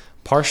 And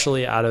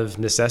partially out of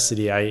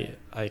necessity.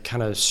 I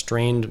kind of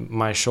strained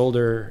my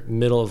shoulder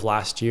middle of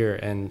last year,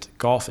 and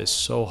golf is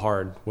so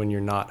hard when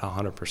you're not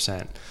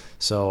 100%.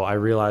 So I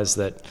realized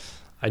that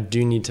I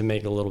do need to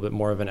make a little bit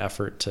more of an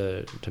effort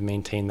to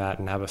maintain that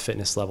and have a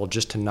fitness level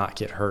just to not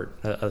get hurt,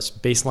 a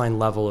baseline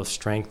level of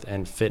strength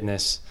and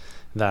fitness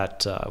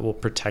that will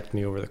protect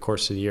me over the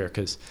course of the year.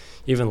 Because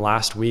even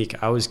last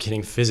week, I was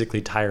getting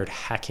physically tired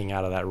hacking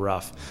out of that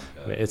rough.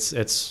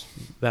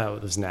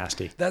 That was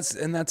nasty. That's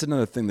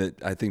another thing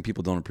that I think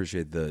people don't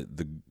appreciate.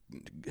 The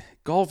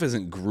golf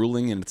isn't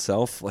grueling in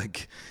itself.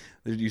 Like,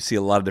 you see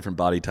a lot of different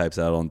body types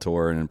out on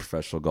tour and in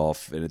professional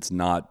golf, and it's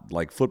not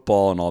like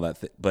football and all that.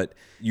 But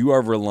you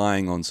are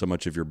relying on so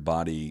much of your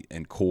body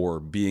and core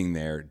being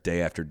there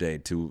day after day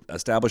to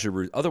establish a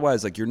route.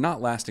 Otherwise, like, you're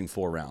not lasting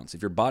 4 rounds.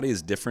 If your body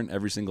is different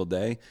every single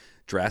day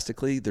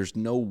drastically, there's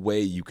no way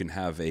you can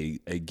have a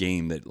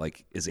game that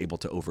like is able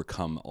to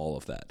overcome all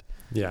of that.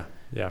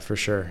 Yeah, for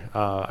sure.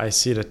 I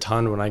see it a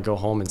ton when I go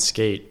home and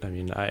skate. I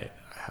mean,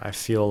 I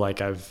feel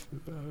like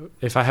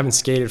if I haven't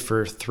skated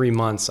for 3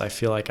 months, I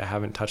feel like I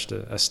haven't touched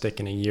a stick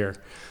in a year.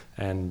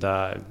 And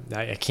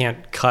I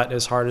can't cut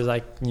as hard as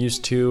I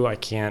used to. I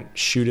can't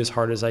shoot as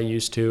hard as I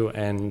used to.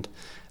 And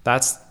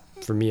that's,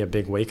 for me, a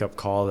big wake-up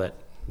call that,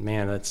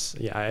 man,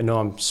 I know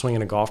I'm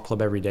swinging a golf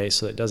club every day,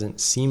 so it doesn't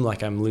seem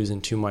like I'm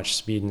losing too much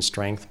speed and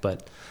strength,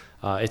 but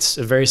it's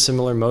a very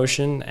similar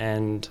motion,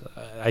 and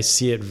I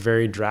see it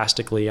very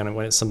drastically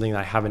when it's something that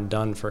I haven't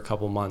done for a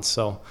couple months.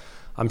 So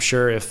I'm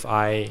sure if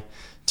I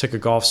took a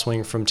golf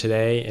swing from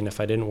today, and if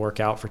I didn't work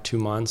out for 2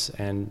 months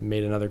and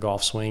made another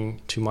golf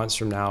swing 2 months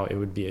from now, it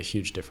would be a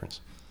huge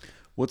difference.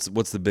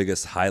 What's the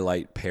biggest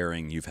highlight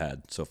pairing you've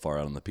had so far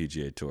out on the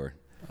PGA Tour?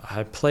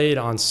 I played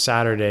on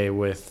Saturday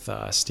with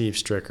Steve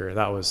Stricker.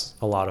 That was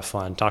a lot of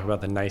fun. Talk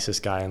about the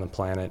nicest guy on the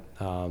planet.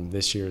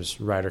 This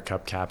year's Ryder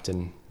Cup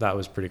captain. That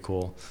was pretty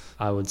cool.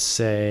 I would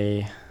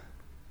say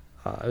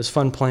it was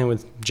fun playing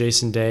with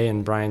Jason Day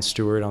and Brian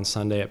Stewart on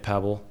Sunday at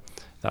Pebble.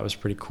 That was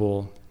pretty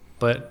cool.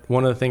 But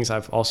one of the things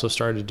I've also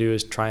started to do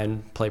is try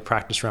and play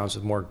practice rounds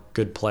with more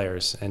good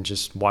players and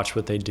just watch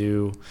what they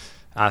do,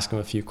 ask them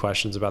a few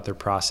questions about their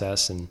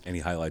process. And any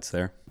highlights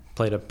there?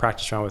 Played a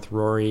practice round with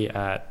Rory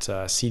at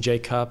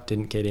CJ Cup.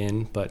 Didn't get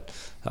in, but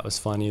that was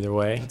fun either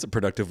way. It's a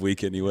productive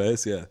week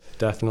anyways, yeah.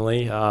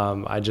 Definitely.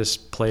 I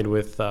just played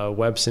with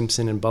Webb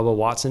Simpson and Bubba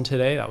Watson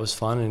today. That was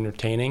fun and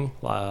entertaining.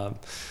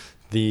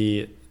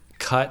 The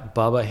cut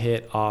Bubba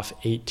hit off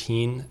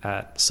 18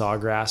 at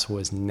Sawgrass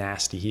was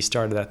nasty. He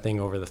started that thing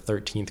over the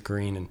 13th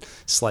green and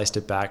sliced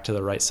it back to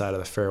the right side of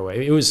the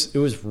fairway. It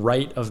was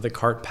right of the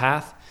cart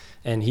path,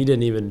 and he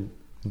didn't even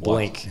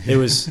blink. Wow. It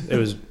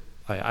was.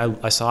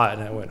 I saw it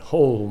and I went,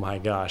 oh my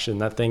gosh!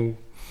 And that thing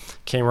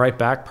came right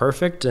back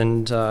perfect.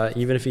 And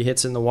even if he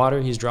hits it in the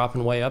water, he's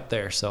dropping way up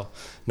there. So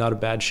not a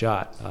bad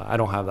shot. I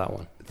don't have that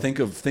one. Think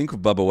of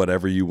Bubba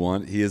whatever you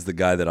want. He is the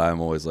guy that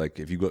I'm always like,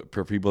 if you go,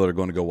 for people that are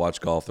going to go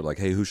watch golf, they're like,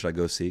 hey, who should I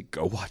go see?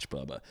 Go watch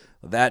Bubba.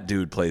 That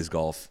dude plays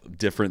golf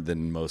different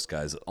than most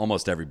guys,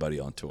 almost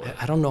everybody on tour.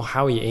 I don't know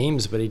how he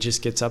aims, but he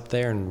just gets up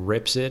there and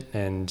rips it,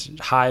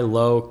 and high,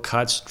 low,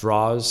 cuts,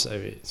 draws. I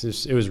mean,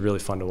 it was really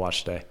fun to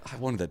watch today. I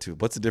wanted that too.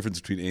 What's the difference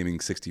between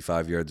aiming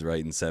 65 yards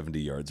right and 70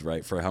 yards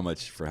right for how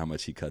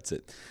much he cuts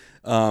it?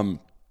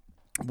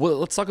 Well,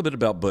 let's talk a bit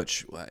about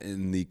Butch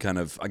in the kind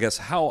of, I guess,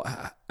 how,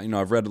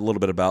 I've read a little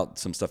bit about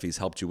some stuff he's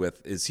helped you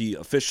with. Is he's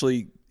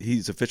officially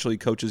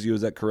coaches you,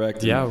 is that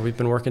correct? Yeah, we've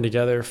been working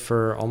together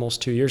for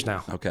almost 2 years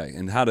now. Okay.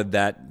 And how did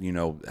that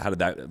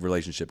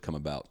relationship come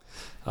about?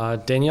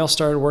 Danielle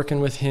started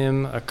working with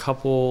him a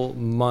couple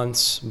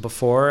months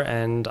before,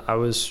 and I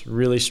was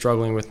really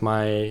struggling with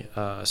my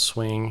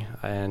swing,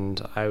 and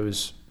I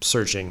was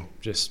searching.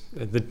 Just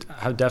the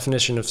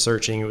definition of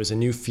searching, it was a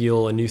new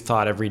feel, a new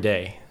thought every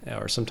day,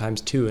 or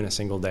sometimes 2 in a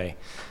single day.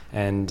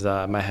 And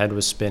my head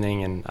was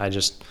spinning, and I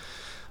just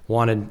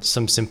wanted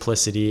some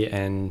simplicity.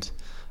 And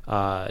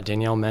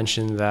Danielle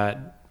mentioned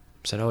that,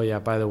 said, oh yeah,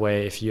 by the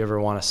way, if you ever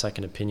want a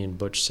second opinion,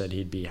 Butch said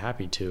he'd be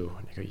happy to.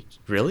 And I go,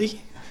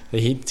 really?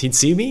 He'd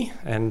see me?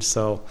 And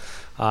so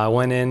I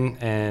went in,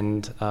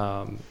 and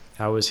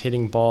I was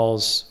hitting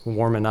balls,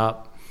 warming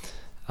up,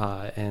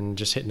 and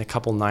just hitting a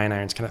couple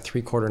 9-irons, kind of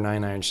 3/4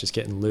 9-irons, just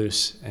getting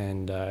loose.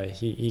 And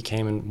he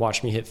came and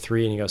watched me hit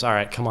 3, and he goes, all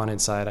right, come on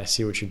inside. I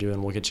see what you're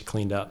doing. We'll get you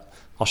cleaned up.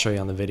 I'll show you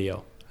on the video.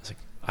 I was like,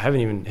 I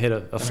haven't even hit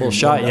a full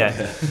shot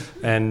yet.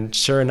 And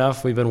sure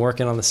enough, we've been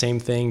working on the same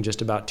thing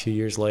just about 2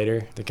 years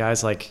later. The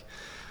guy's like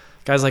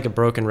a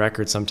broken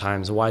record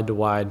sometimes, wide to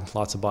wide,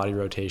 lots of body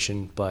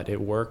rotation, but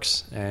it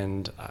works.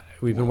 And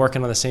we've been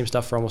working on the same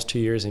stuff for almost 2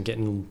 years and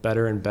getting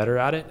better and better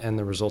at it, and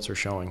the results are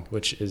showing,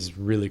 which is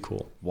really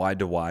cool. Wide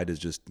to wide is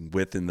just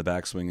width in the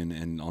backswing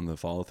and on the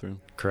follow-through?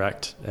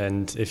 Correct.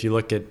 And if you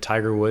look at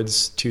Tiger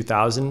Woods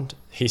 2000,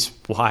 he's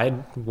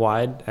wide,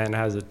 and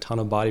has a ton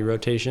of body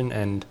rotation,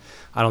 and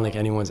I don't think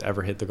anyone's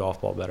ever hit the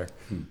golf ball better.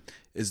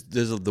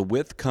 Does the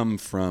width come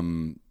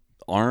from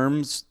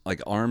arms,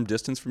 like arm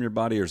distance from your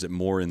body, or is it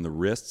more in the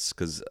wrists?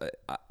 Because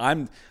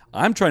I'm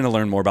trying to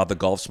learn more about the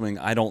golf swing.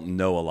 I don't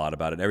know a lot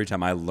about it. Every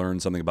time I learn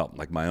something about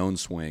like my own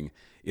swing,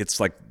 it's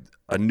like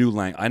a new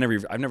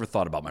language. I've never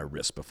thought about my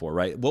wrist before,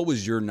 right? What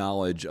was your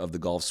knowledge of the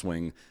golf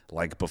swing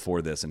like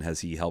before this, and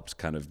has he helped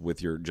kind of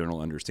with your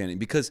general understanding?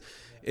 Because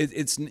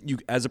it's you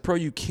as a pro,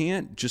 you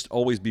can't just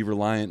always be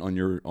reliant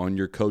on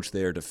your coach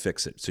there to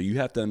fix it. So you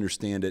have to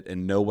understand it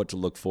and know what to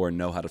look for and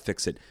know how to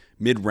fix it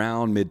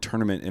mid-round,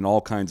 mid-tournament, in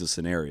all kinds of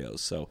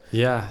scenarios. So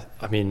yeah,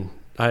 I mean,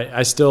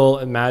 I still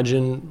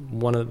imagine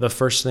one of the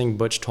first thing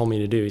Butch told me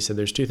to do. He said,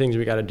 "There's two things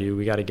we got to do.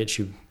 We got to get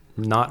you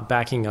not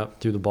backing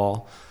up through the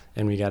ball,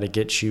 and we got to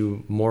get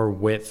you more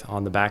width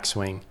on the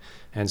backswing."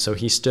 And so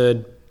he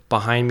stood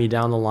behind me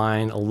down the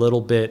line a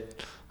little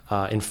bit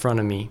in front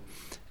of me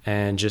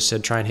and just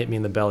said, "Try and hit me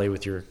in the belly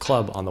with your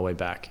club on the way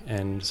back."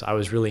 And so I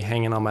was really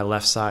hanging on my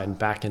left side and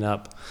backing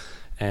up.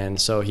 And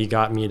so he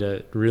got me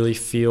to really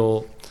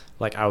feel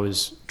like I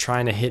was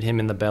trying to hit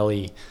him in the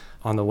belly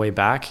on the way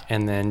back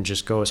and then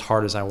just go as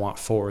hard as I want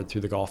forward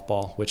through the golf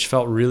ball, which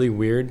felt really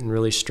weird and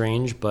really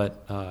strange,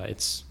 but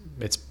it's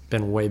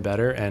been way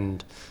better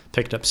and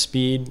picked up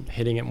speed,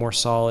 hitting it more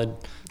solid,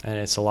 and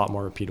it's a lot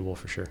more repeatable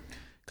for sure.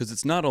 Because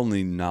it's not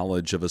only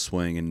knowledge of a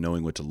swing and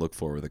knowing what to look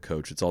for with a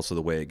coach; it's also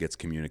the way it gets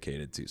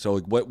communicated to. So,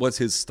 what's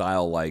his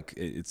style like?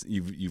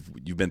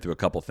 You've been through a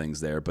couple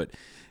things there, but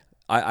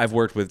I've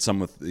worked with some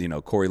with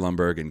Corey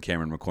Lundberg and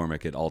Cameron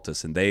McCormick at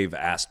Altus, and they've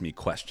asked me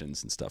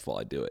questions and stuff while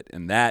I do it,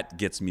 and that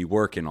gets me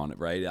working on it.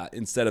 Right,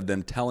 instead of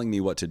them telling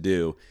me what to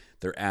do,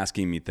 they're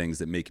asking me things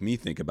that make me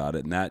think about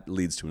it, and that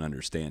leads to an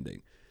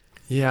understanding.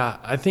 Yeah,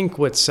 I think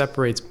what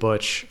separates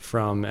Butch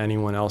from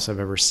anyone else I've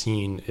ever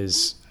seen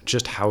is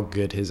just how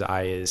good his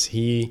eye is.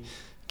 He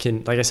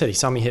can, like I said, he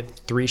saw me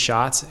hit 3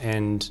 shots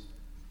and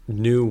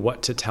knew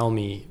what to tell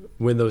me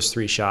with those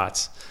 3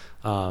 shots.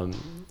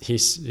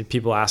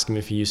 People ask him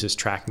if he uses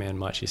TrackMan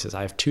much. He says,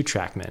 "I have 2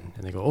 TrackMan."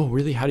 And they go, "Oh,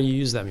 really? How do you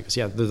use them?" He goes,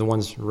 "Yeah, they're the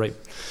ones right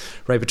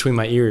between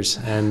my ears."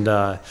 And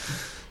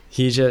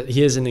he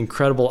has an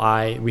incredible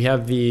eye. We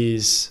have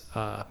these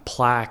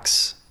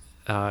plaques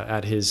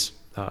at his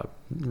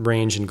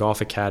range and golf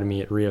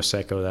academy at Rio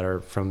Seco that are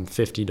from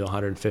 50 to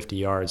 150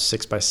 yards,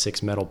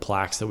 6x6 metal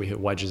plaques that we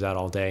hit wedges at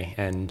all day.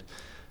 And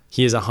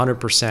he is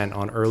 100%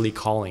 on early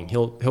calling.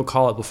 He'll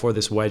call it before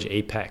this wedge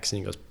apex, and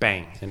he goes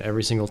bang, and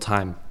every single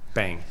time,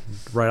 bang,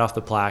 right off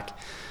the plaque.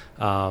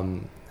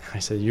 I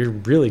said, "You're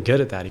really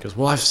good at that." He goes,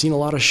 "Well, I've seen a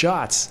lot of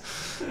shots,"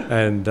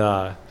 and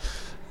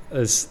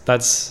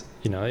that's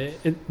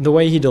the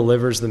way he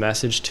delivers the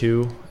message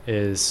too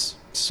is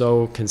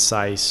so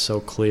concise,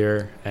 so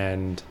clear,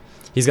 and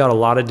he's got a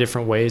lot of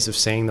different ways of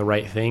saying the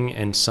right thing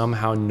and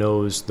somehow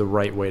knows the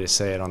right way to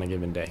say it on a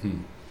given day.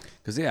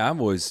 Because, I've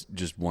always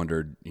just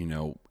wondered,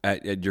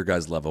 at your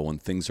guys' level, when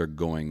things are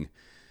going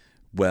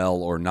well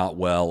or not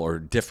well or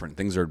different,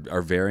 things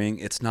are varying,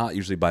 it's not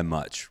usually by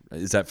much.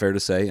 Is that fair to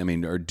say? I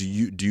mean, or do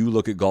you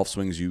look at golf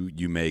swings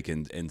you make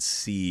and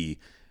see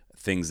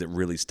things that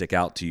really stick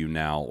out to you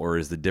now, or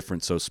is the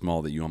difference so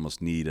small that you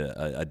almost need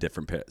a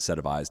different set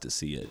of eyes to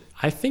see it?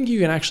 I think you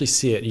can actually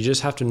see it. You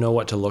just have to know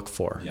what to look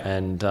for. Yeah.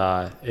 And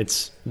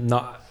it's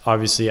not,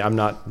 obviously I'm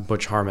not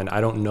Butch Harmon. I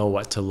don't know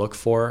what to look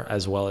for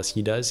as well as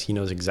he does. He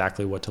knows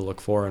exactly what to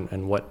look for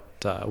and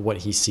what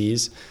he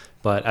sees.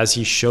 But as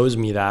he shows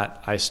me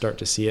that, I start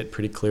to see it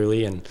pretty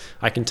clearly, and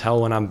I can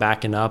tell when I'm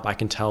backing up. I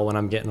can tell when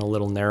I'm getting a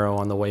little narrow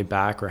on the way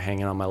back or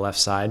hanging on my left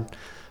side.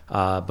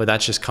 But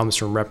that just comes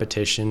from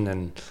repetition.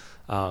 And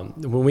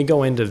when we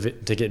go in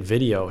to get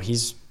video,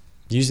 he's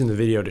using the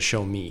video to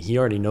show me. He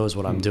already knows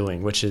what I'm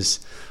doing, which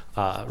is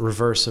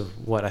reverse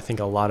of what I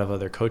think a lot of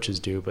other coaches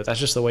do. But that's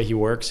just the way he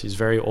works. He's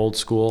very old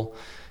school.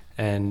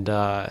 And,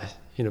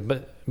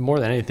 but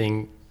more than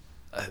anything,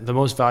 the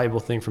most valuable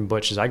thing from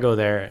Butch is I go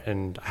there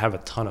and I have a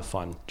ton of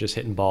fun just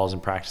hitting balls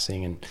and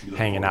practicing and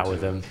hanging out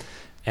with him.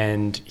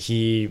 And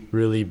he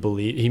really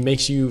he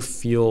makes you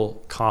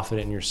feel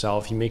confident in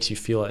yourself. He makes you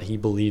feel that he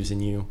believes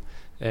in you.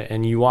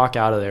 And you walk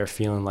out of there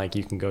feeling like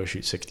you can go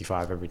shoot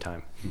 65 every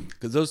time.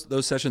 Because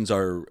those sessions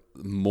are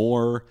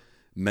more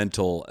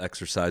mental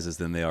exercises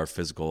than they are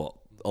physical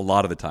a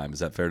lot of the time. Is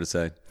that fair to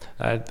say?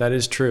 That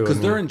is true.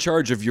 Because they're in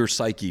charge of your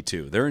psyche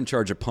too. They're in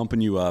charge of pumping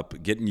you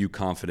up, getting you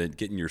confident,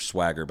 getting your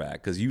swagger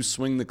back. Because you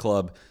swing the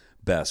club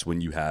best when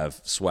you have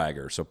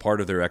swagger. So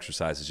part of their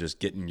exercise is just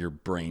getting your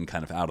brain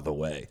kind of out of the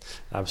way.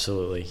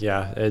 Absolutely.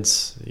 Yeah.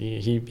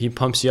 He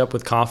pumps you up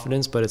with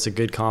confidence, but it's a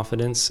good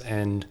confidence.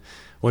 And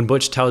when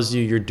Butch tells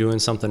you you're doing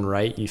something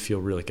right, you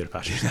feel really good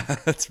about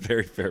yourself. That's a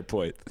very fair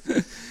point.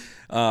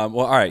 Well,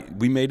 all right.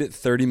 We made it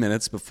 30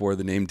 minutes before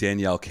the name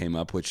Danielle came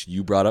up, which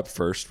you brought up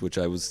first,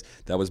 that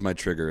was my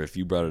trigger. If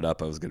you brought it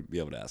up, I was going to be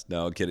able to ask.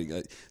 No, I'm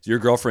kidding. Your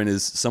girlfriend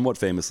is somewhat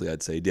famously,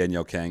 I'd say,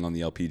 Danielle Kang on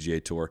the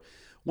LPGA Tour.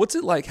 What's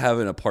it like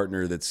having a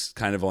partner that's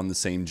kind of on the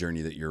same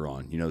journey that you're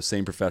on?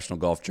 Same professional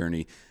golf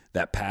journey.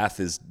 That path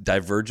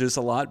diverges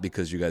a lot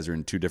because you guys are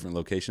in 2 different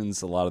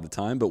locations a lot of the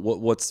time. But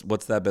what's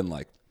that been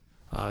like?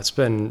 It's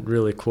been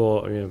really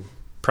cool.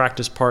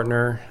 Practice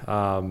partner.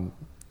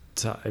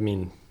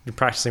 you're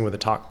practicing with a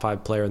top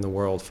 5 player in the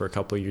world for a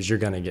couple of years, you're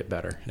going to get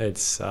better.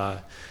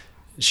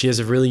 She has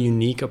a really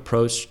unique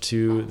approach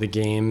to the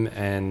game,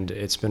 and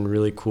it's been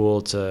really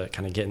cool to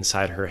kind of get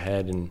inside her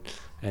head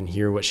and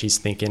hear what she's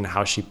thinking,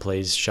 how she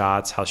plays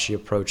shots, how she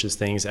approaches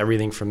things,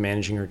 everything from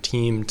managing her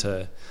team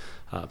to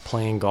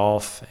playing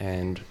golf.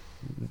 And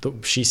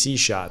she sees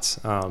shots.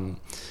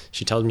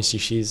 She tells me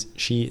she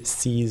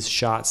sees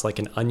shots like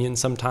an onion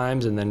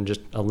sometimes, and then just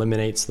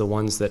eliminates the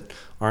ones that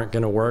aren't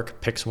going to work,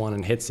 picks one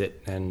and hits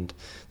it. And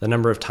the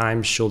number of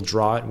times she'll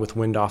draw it with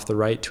wind off the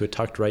right to a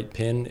tucked right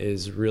pin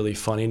is really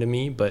funny to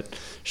me, but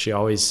she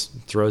always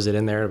throws it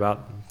in there at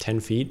about 10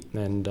 feet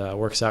and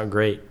works out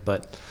great.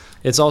 But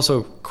it's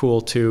also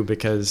cool too,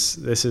 because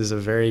this is a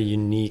very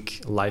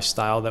unique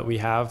lifestyle that we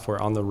have. We're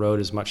on the road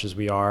as much as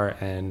we are,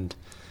 and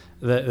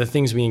the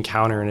things we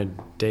encounter in a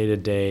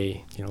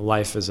day-to-day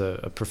life as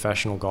a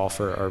professional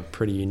golfer are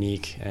pretty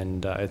unique,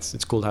 and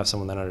it's cool to have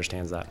someone that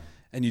understands that.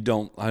 And you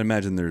don't, I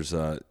imagine there's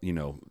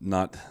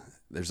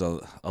there's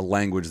a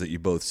language that you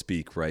both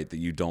speak, right? That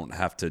you don't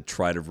have to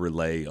try to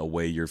relay a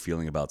way you're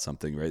feeling about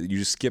something, right? You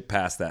just skip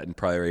past that and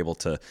probably are able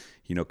to,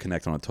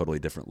 connect on a totally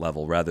different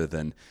level rather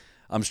than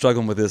I'm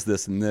struggling with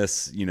this, and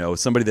this.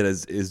 Somebody that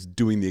is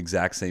doing the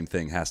exact same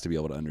thing has to be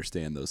able to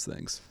understand those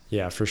things.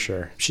 Yeah, for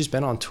sure. She's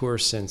been on tour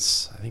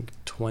since, I think,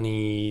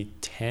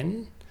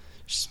 2010.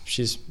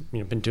 She's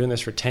been doing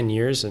this for 10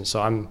 years, and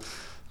so I'm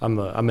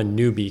a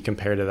newbie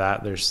compared to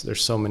that.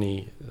 There's so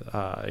many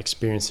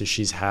experiences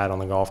she's had on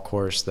the golf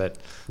course that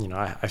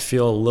I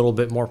feel a little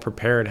bit more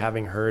prepared,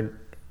 having heard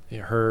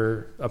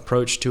her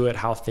approach to it,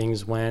 how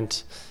things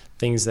went,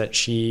 things that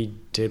she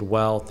did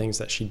well, things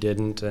that she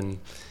didn't, and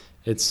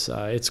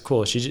it's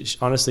cool. She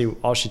honestly,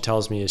 all she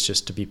tells me is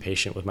just to be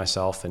patient with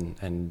myself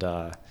and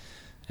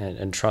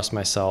trust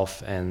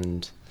myself,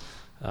 and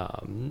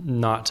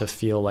not to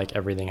feel like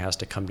everything has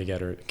to come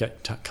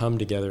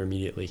together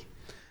immediately.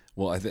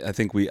 Well, I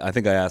think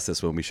I asked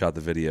this when we shot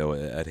the video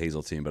at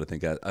Hazeltine, but I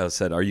think I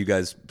said, are you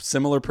guys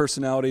similar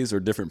personalities or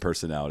different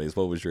personalities?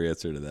 What was your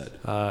answer to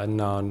that?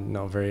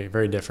 No, very,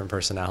 very different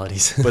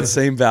personalities. But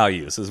same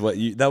values is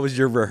that was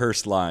your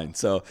rehearsed line.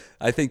 So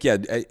I think, I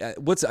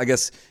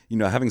guess,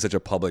 having such a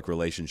public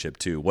relationship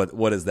too,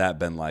 what has that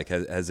been like?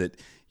 Has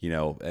it,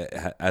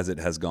 as it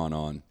has gone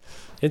on?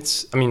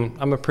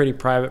 I'm a pretty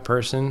private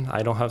person.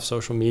 I don't have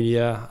social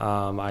media.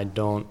 I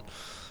don't,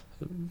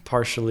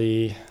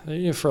 partially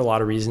for a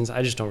lot of reasons.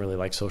 I just don't really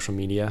like social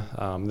media.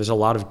 There's a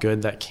lot of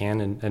good that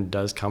can and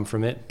does come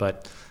from it,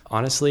 but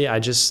honestly, I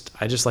just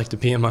like to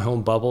be in my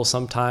own bubble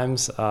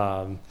sometimes.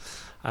 I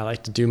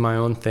like to do my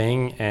own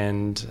thing,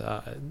 and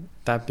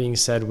that being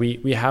said,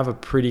 we have a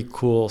pretty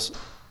cool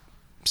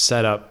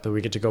setup that we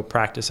get to go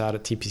practice out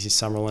at TPC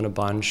Summerlin a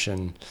bunch,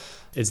 and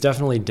it's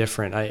definitely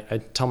different.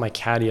 I tell my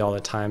caddy all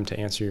the time, to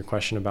answer your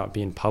question about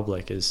being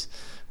public, is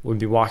we'd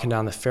be walking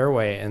down the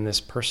fairway and this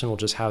person will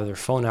just have their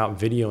phone out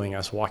videoing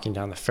us walking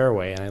down the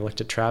fairway. And I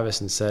looked at Travis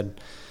and said,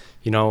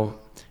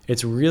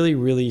 it's really,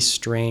 really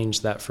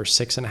strange that for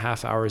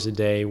 6.5 hours a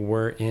day,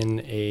 we're in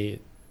a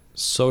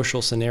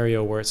social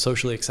scenario where it's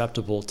socially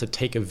acceptable to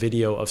take a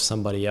video of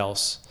somebody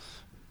else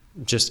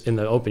just in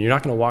the open. You're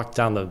not going to walk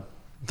down the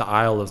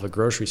aisle of a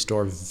grocery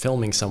store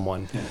filming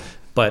someone. Yeah.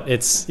 But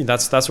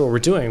that's what we're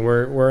doing.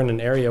 We're in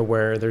an area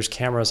where there's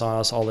cameras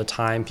on us all the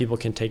time. People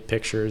can take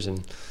pictures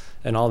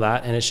and all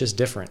that, and it's just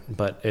different.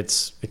 But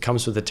it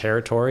comes with the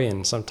territory,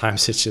 and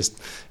sometimes it's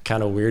just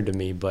kind of weird to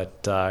me.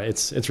 But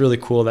it's really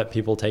cool that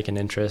people take an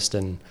interest,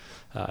 and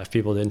if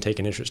people didn't take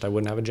an interest, I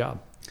wouldn't have a job.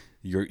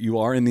 You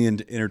are in the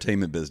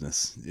entertainment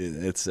business.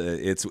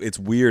 It's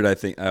weird.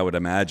 I would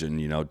imagine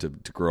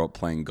to grow up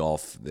playing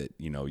golf, that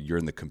you're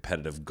in the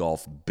competitive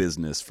golf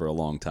business for a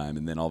long time,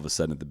 and then all of a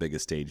sudden at the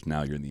biggest stage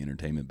now you're in the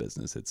entertainment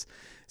business. It's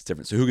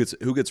different. So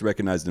who gets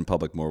recognized in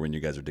public more when you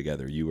guys are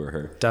together, you or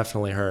her?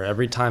 Definitely her.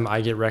 Every time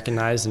I get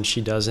recognized and she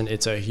doesn't,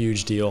 it's a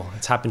huge deal.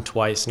 It's happened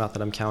twice. Not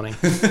that I'm counting.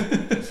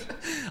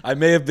 I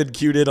may have been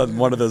cued in on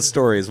one of those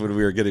stories when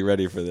we were getting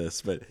ready for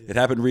this, but it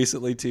happened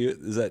recently to you.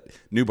 Is that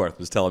Newbarth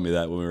was telling me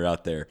that when we were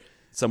out there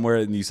somewhere,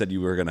 and you said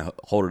you were going to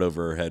hold it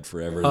over her head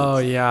forever. Oh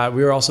yeah,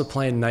 we were also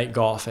playing night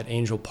golf at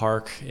Angel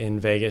Park in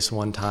Vegas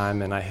one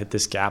time, and I hit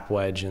this gap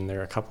wedge, and there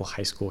were a couple of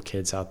high school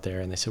kids out there,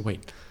 and they said,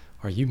 "Wait,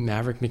 are you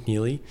Maverick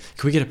McNealy?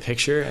 Can we get a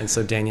picture?" And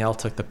so Danielle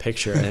took the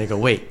picture, and they go,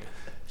 "Wait,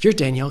 you're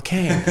Danielle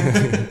Kang."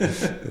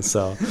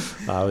 So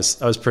I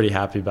was pretty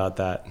happy about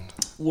that.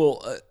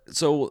 Well,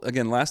 so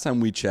again, last time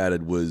we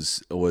chatted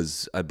was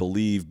I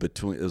believe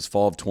it was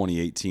fall of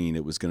 2018.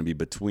 It was going to be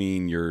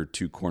between your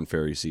two Korn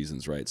Ferry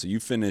seasons, right? So you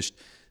finished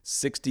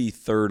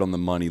 63rd on the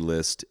money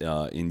list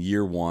in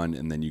year one,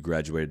 and then you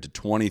graduated to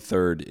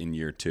 23rd in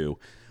year two.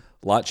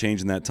 A lot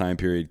changed in that time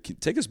period.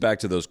 Take us back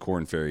to those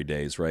Korn Ferry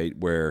days, right?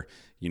 Where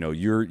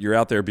you're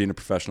out there being a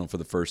professional for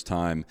the first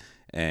time,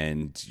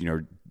 and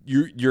you're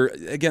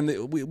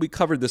again, we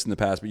covered this in the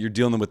past, but you're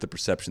dealing with the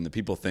perception that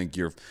people think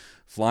you're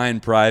flying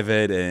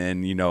private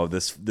and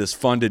this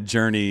funded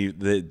journey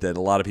that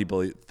a lot of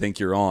people think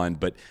you're on.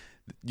 But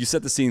you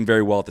set the scene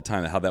very well at the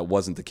time, how that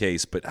wasn't the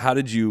case. But how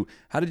did you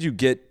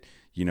get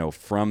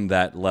from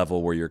that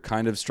level where you're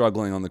kind of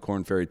struggling on the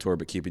Korn Ferry Tour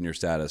but keeping your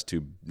status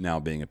to now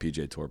being a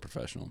PGA Tour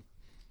professional?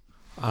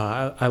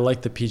 I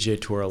like the PGA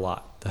Tour a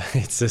lot.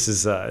 This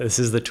is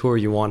the tour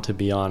you want to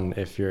be on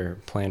if you're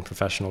playing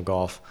professional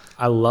golf.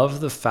 I love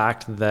the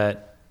fact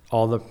that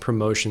all the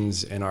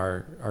promotions in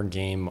our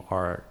game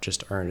are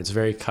just earned. It's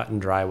very cut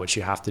and dry what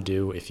you have to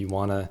do. If you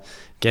want to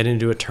get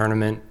into a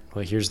tournament,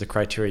 well, here's the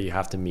criteria you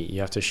have to meet.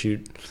 You have to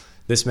shoot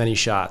this many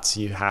shots.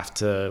 You have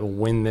to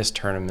win this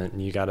tournament.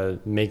 You got to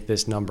make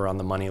this number on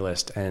the money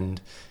list.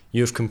 And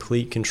you have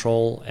complete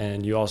control,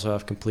 and you also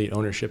have complete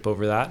ownership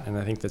over that. And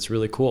I think that's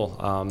really cool.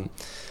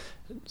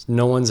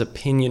 No one's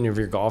opinion of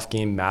your golf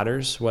game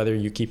matters, whether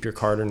you keep your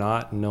card or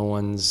not. No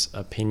one's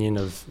opinion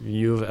of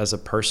you as a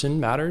person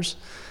matters,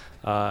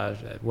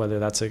 whether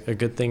that's a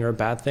good thing or a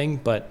bad thing.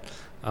 But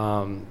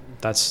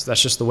that's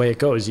just the way it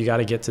goes. You got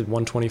to get to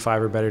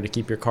 125 or better to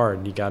keep your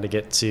card. You got to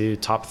get to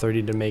top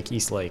 30 to make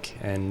East Lake.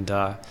 And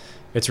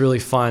it's really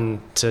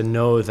fun to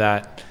know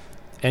that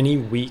any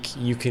week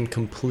you can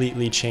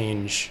completely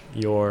change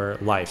your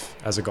life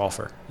as a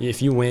golfer.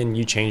 If you win,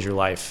 you change your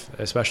life,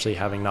 especially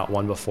having not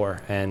won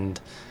before. And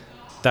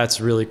that's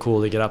really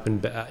cool to get up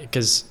and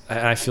because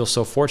I feel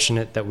so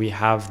fortunate that we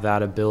have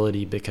that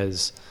ability,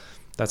 because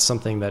that's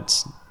something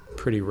that's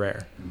pretty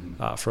rare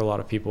for a lot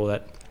of people.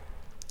 That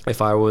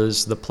if I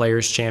was the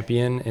Players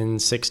Champion in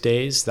 6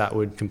 days, that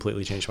would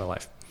completely change my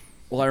life.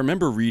 Well, I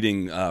remember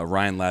reading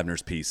Ryan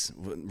Labner's piece.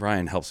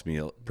 Ryan helps me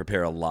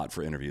prepare a lot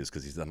for interviews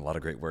because he's done a lot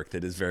of great work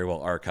that is very well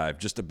archived,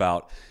 just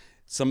about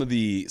some of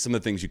the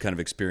things you kind of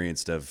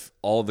experienced of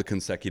all the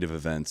consecutive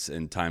events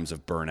and times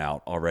of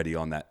burnout already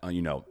on that,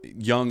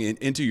 young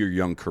into your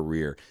young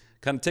career.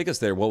 Kind of take us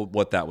there.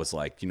 What that was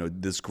like.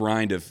 This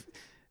grind of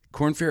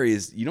Korn Ferry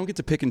is, you don't get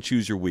to pick and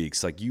choose your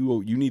weeks. Like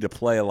you need to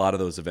play a lot of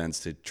those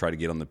events to try to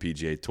get on the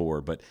PGA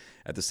Tour, but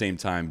at the same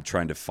time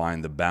trying to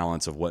find the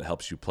balance of what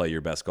helps you play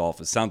your best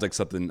golf. It sounds like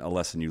a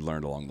lesson you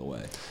learned along the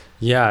way.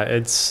 Yeah,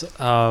 it's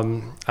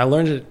I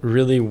learned it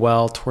really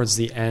well towards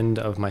the end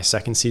of my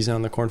second season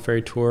on the Korn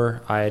Ferry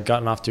Tour. I had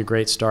gotten off to a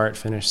great start,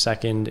 finished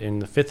second in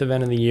the fifth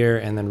event of the year,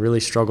 and then really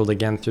struggled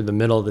again through the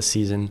middle of the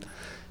season.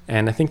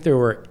 And I think there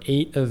were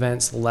 8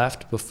 events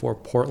left before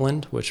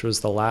Portland, which was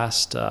the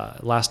last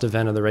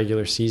event of the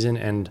regular season.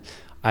 And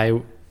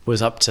I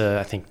was up to,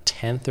 I think,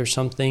 10th or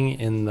something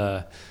in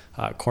the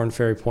Korn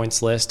Ferry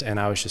points list. And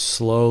I was just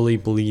slowly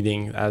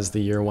bleeding as the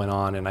year went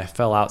on. And I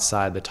fell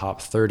outside the top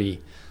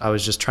 30. I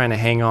was just trying to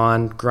hang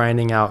on,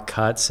 grinding out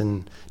cuts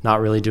and not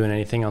really doing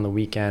anything on the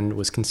weekend.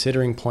 Was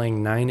considering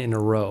playing 9 in a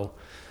row.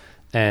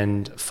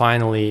 And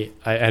finally,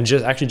 I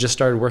just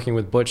started working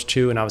with Butch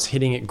too, and I was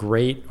hitting it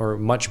great, or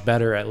much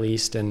better at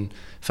least, and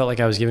felt like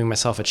I was giving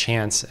myself a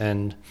chance.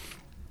 And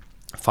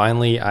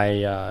finally,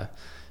 I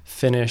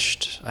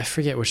finished, I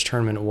forget which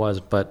tournament it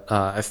was, but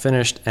I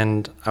finished,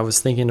 and I was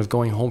thinking of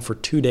going home for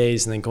 2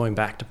 days and then going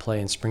back to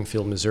play in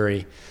Springfield,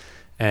 Missouri.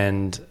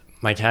 And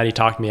my caddy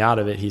talked me out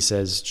of it. He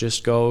says,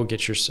 just go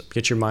get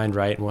your mind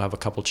right, and we'll have a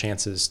couple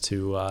chances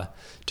to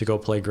go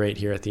play great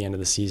here at the end of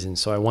the season.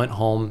 So I went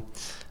home.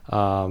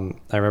 I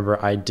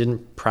remember I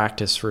didn't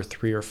practice for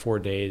 3 or 4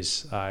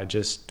 days.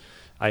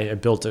 I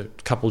built a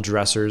couple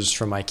dressers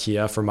from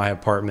IKEA for my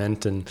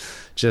apartment and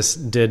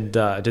just did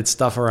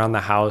stuff around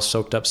the house,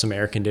 soaked up some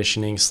air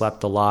conditioning,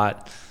 slept a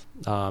lot,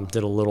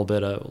 did a little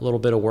bit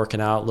of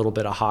working out, a little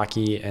bit of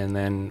hockey, and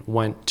then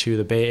went to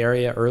the Bay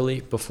Area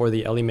early before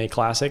the Ellie Mae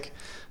Classic.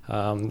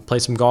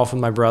 Played some golf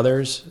with my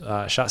brothers,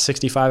 shot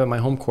 65 at my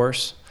home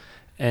course,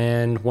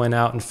 and went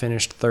out and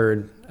finished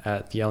third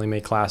at the Ellie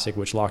Mae Classic,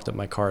 which locked up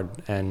my card.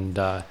 And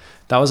that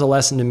was a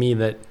lesson to me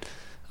that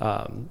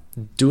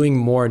doing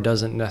more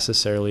doesn't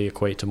necessarily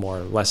equate to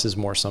more. Less is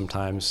more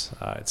sometimes.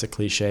 It's a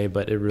cliche,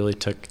 but I really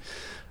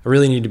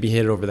need to be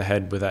hit over the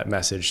head with that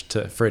message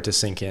for it to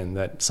sink in,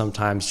 that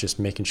sometimes just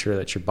making sure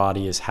that your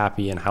body is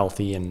happy and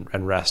healthy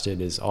and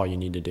rested is all you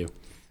need to do.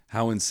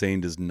 How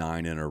insane does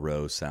 9 in a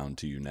row sound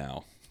to you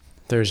now?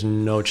 There's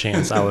no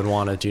chance I would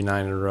want to do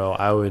 9 in a row.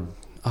 I would,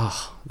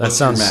 What's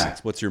your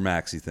max? What's your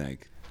max, you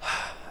think?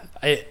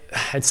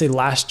 I'd say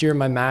last year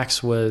my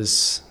max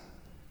was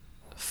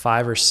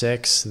 5 or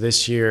 6.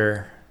 This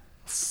year,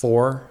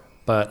 4,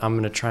 but I'm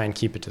going to try and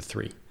keep it to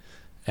 3.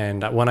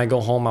 And when I go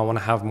home, I want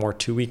to have more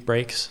 2-week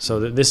breaks. So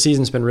this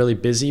season's been really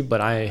busy,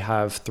 but I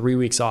have 3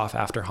 weeks off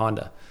after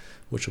Honda,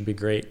 which will be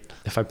great.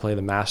 If I play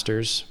the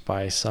Masters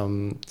by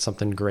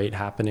something great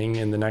happening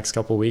in the next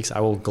couple of weeks, I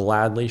will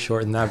gladly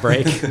shorten that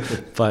break.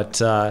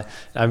 But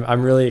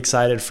I'm really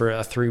excited for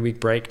a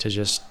 3-week break to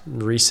just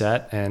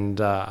reset,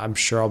 and I'm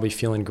sure I'll be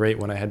feeling great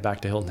when I head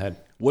back to Hilton Head.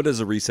 What does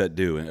a reset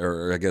do?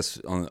 Or I guess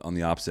on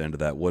the opposite end of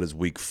that, what does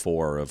week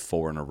 4 of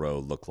 4 in a row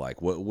look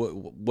like?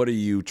 What are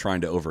you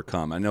trying to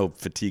overcome? I know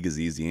fatigue is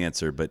the easy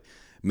answer, but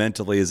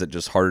mentally, is it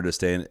just harder to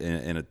stay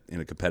in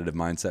a competitive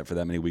mindset for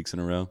that many weeks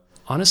in a row?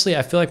 Honestly,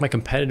 I feel like my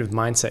competitive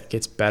mindset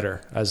gets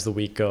better as the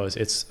week goes.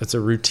 It's a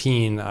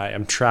routine. I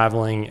am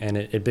traveling, and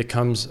it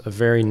becomes a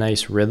very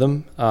nice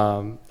rhythm.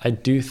 I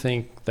do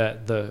think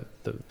that the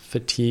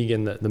fatigue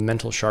and the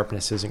mental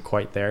sharpness isn't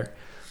quite there.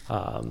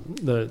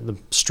 the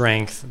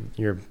strength,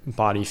 your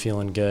body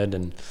feeling good,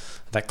 and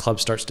that club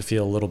starts to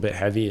feel a little bit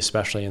heavy,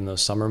 especially in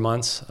those summer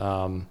months.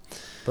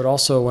 But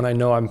also when I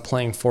know I'm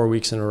playing 4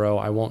 weeks in a row,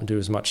 I won't do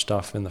as much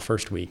stuff in the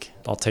first week.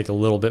 I'll take a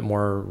little bit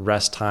more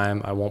rest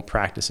time. I won't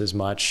practice as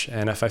much.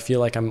 And if I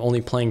feel like I'm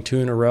only playing 2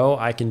 in a row,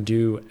 I can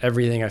do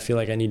everything I feel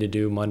like I need to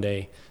do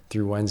Monday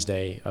through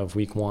Wednesday of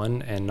week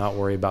 1 and not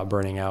worry about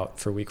burning out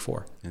for week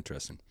 4.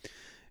 Interesting.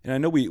 And I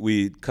know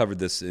we covered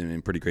this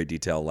in pretty great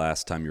detail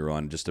last time you were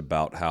on, just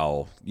about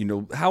how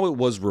it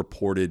was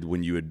reported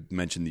when you had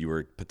mentioned that you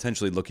were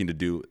potentially looking to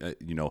do,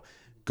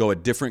 go a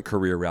different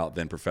career route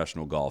than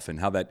professional golf, and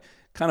how that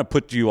kind of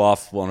put you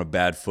off on a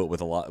bad foot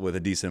with a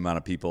decent amount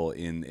of people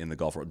in the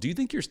golf world. Do you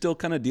think you're still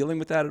kind of dealing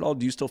with that at all?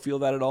 Do you still feel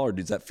that at all, or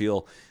does that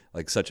feel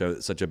like such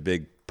a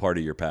big part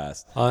of your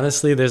past?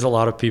 Honestly, there's a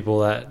lot of people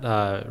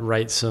that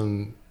write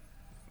some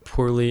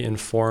poorly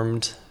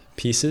informed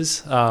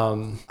pieces.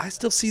 I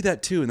still see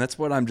that too, and that's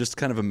what I'm just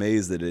kind of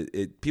amazed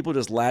that people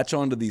just latch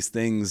onto these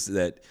things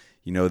that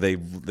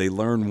they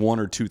learn 1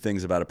 or 2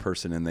 things about a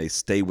person and they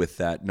stay with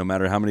that no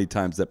matter how many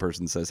times that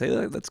person says,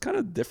 hey, that's kind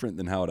of different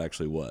than how it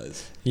actually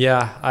was.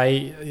 Yeah,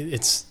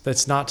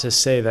 that's not to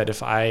say that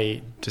if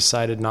I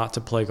decided not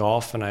to play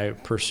golf and I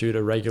pursued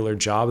a regular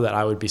job that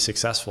I would be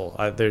successful.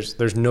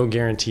 There's no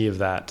guarantee of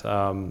that.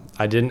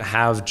 I didn't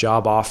have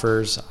job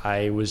offers.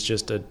 I was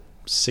just a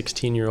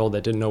 16-year-old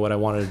that didn't know what I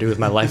wanted to do with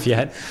my life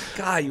yet.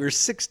 God, you were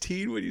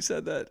 16 when you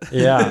said that.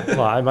 Yeah,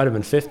 well, I might have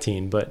been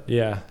 15, but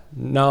yeah.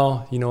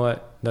 No, you know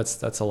what?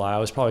 That's a lie. I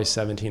was probably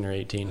 17 or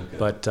 18.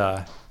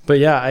 Okay. But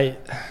yeah,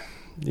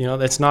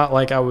 it's not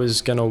like I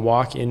was going to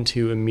walk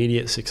into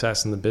immediate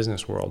success in the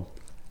business world.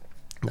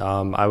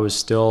 I was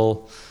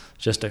still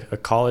just a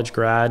college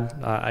grad.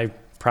 I'm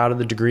proud of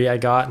the degree I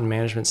got in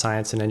management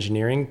science and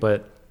engineering,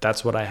 but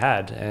that's what I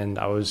had. And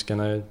I was going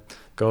to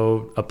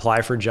go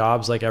apply for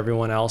jobs like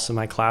everyone else in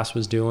my class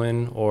was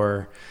doing,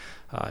 or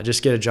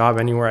just get a job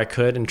anywhere I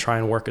could and try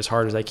and work as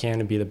hard as I can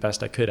and be the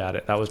best I could at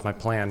it. That was my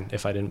plan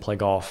if I didn't play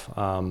golf.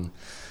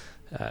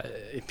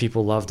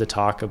 People love to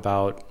talk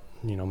about,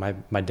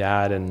 my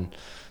dad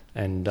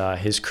and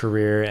his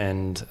career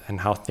and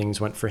how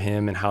things went for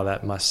him and how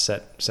that must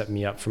set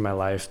me up for my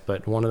life.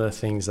 But one of the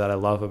things that I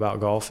love about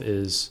golf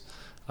is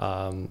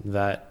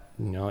that,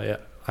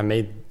 I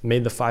made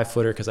the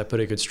 5-footer because I put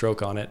a good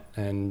stroke on it,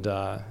 and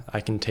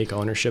I can take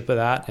ownership of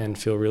that and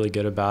feel really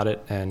good about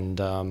it.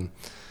 And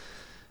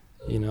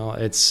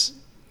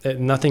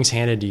nothing's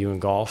handed to you in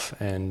golf,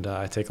 and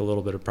I take a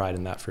little bit of pride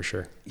in that for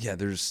sure. Yeah,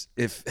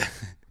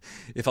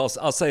 if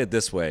I'll say it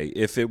this way,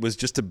 if it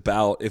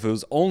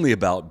was only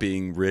about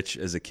being rich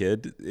as a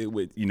kid, it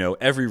would,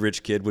 every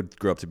rich kid would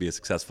grow up to be a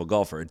successful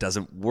golfer. It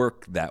doesn't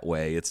work that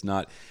way. It's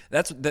not.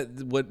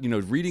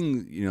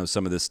 Reading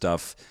some of this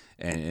stuff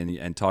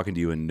and talking to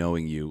you and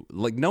knowing you,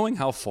 like knowing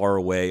how far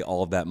away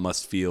all of that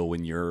must feel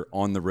when you're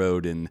on the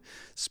road in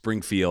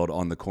Springfield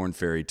on the Corn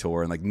Ferry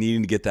Tour and like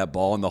needing to get that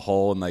ball in the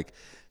hole and like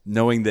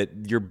knowing that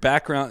your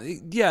background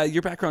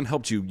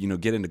helped you,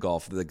 get into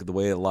golf the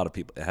way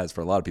it has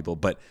for a lot of people.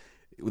 But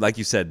like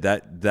you said,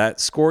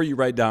 that score you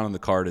write down on the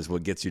card is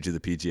what gets you to the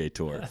PGA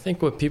Tour. I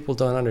think what people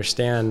don't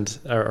understand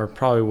or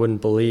probably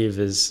wouldn't believe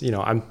is,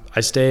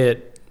 I stay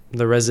at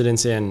the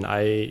Residence Inn.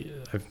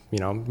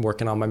 I'm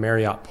working on my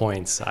Marriott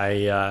points.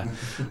 I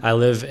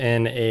live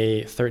in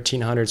a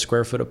 1,300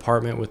 square foot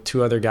apartment with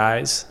 2 other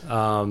guys.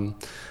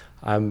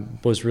 I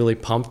was really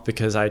pumped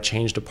because I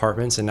changed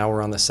apartments and now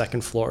we're on the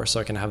 2nd floor so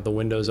I can have the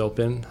windows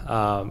open.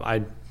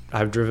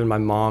 I've driven my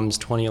mom's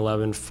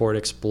 2011 Ford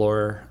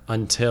Explorer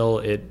until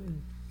it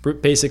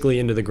basically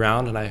into the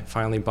ground, and I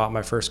finally bought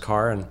my first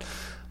car. And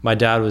my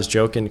dad was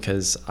joking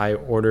because I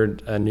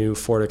ordered a new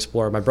Ford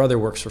Explorer. My brother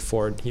works for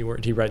Ford.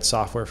 He writes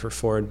software for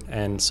Ford,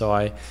 and so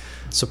I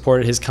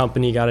supported his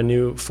company, got a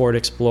new Ford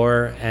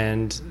Explorer,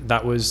 and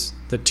that was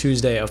the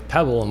Tuesday of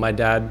Pebble. And my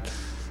dad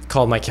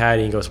called my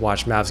caddy and goes,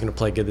 "Watch, Mav's going to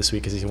play good this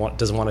week because he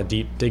doesn't want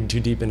to dig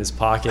too deep in his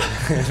pocket."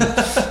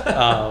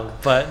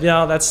 But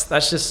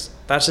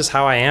that's just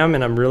how I am,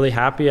 and I'm really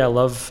happy. I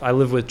live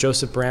with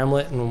Joseph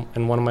Bramlett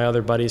and one of my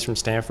other buddies from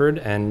Stanford,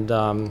 and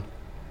I'm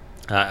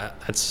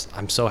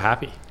so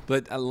happy.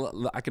 But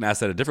I can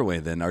ask that a different way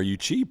then. Are you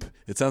cheap?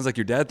 It sounds like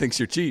your dad thinks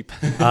you're cheap.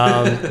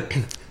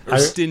 Or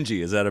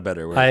stingy, is that a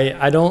better word? I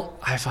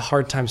have a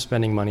hard time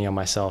spending money on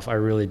myself. I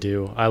really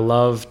do. I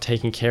love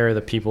taking care of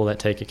the people that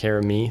take care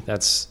of me.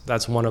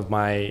 That's one of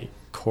my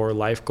core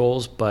life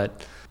goals,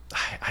 but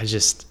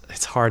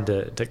it's hard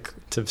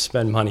to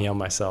spend money on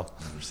myself.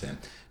 I understand.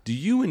 Do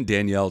you and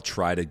Danielle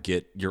try to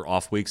get your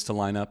off weeks to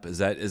line up? Is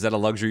that a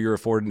luxury you're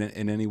affording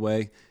in any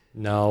way?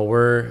 No,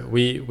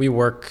 we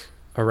work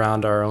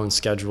around our own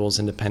schedules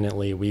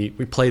independently. We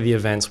play the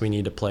events we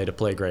need to play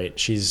great.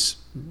 She's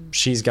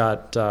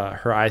got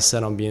her eyes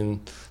set on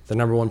being the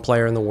number 1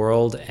 player in the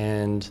world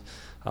and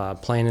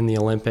playing in the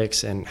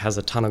Olympics, and has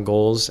a ton of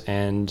goals.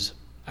 And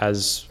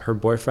as her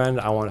boyfriend,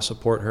 I want to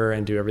support her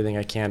and do everything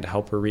I can to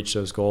help her reach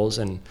those goals.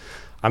 And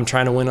I'm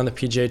trying to win on the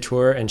PGA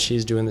Tour, and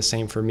she's doing the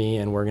same for me,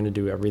 and we're going to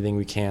do everything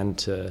we can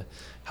to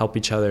help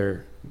each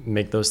other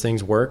make those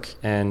things work.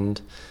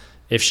 And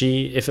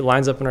if it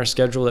lines up in our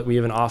schedule that we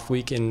have an off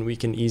week and we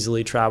can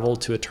easily travel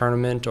to a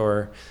tournament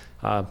or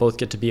both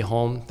get to be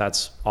home,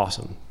 that's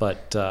awesome.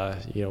 But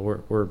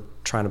we're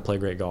trying to play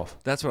great golf.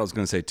 That's what I was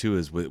going to say too.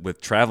 Is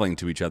with traveling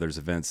to each other's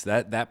events,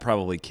 that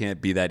probably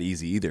can't be that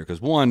easy either. Because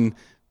one,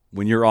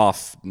 when you're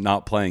off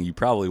not playing, you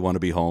probably want to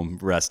be home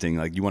resting.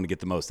 Like you want to get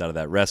the most out of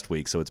that rest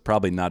week. So it's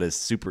probably not as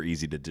super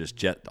easy to just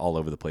jet all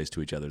over the place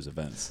to each other's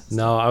events.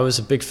 No, I was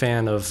a big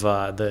fan of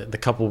the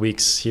couple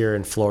weeks here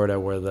in Florida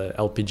where the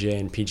LPGA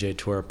and PGA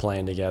Tour are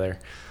playing together.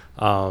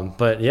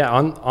 But yeah,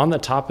 on the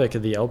topic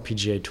of the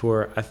LPGA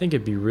Tour, I think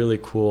it'd be really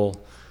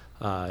cool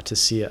to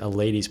see a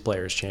ladies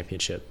players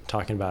championship.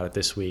 Talking about it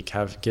this week,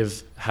 have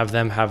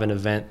them have an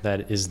event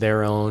that is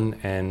their own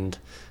and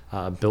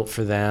built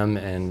for them,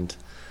 and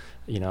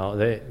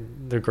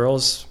the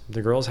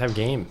girls have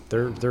game.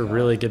 They're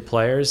really good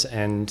players,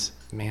 and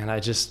man, I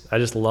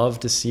just love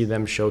to see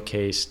them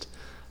showcased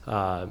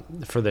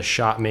for the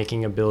shot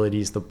making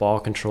abilities, the ball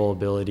control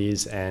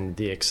abilities, and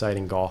the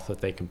exciting golf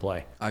that they can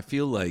play. I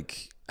feel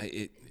like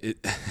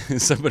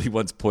somebody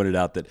once pointed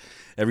out that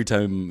every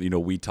time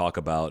we talk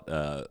about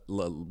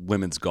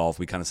women's golf,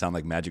 we kind of sound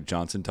like Magic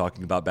Johnson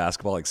talking about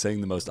basketball, like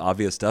saying the most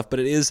obvious stuff. But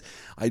it is,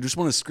 I just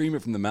want to scream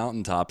it from the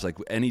mountaintops. Like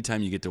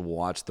anytime you get to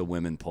watch the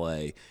women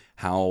play,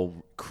 how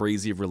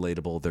crazy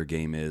relatable their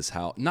game is.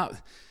 How not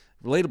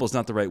relatable is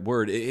not the right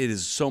word. It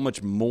is so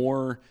much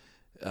more.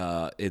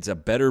 It's a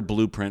better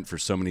blueprint for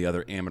so many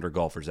other amateur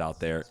golfers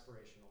out there.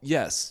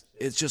 Yes,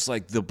 it's just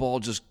like the ball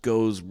just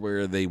goes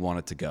where they want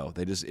it to go.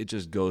 It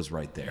just goes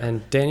right there.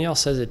 And Danielle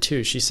says it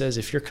too. She says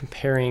if you're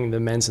comparing the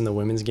men's and the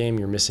women's game,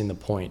 you're missing the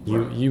point.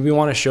 You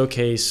want to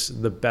showcase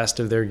the best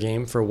of their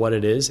game for what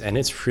it is, and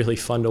it's really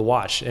fun to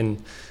watch.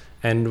 And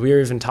we were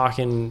even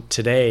talking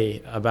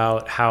today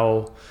about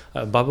how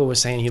Bubba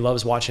was saying he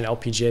loves watching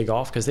LPGA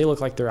golf because they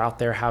look like they're out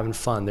there having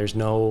fun. There's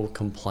no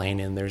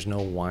complaining, there's no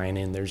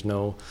whining, there's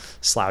no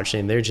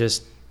slouching.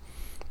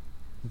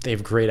 They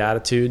have great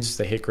attitudes.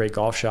 They hit great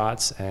golf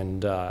shots,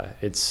 and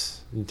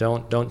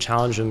don't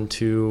challenge them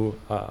to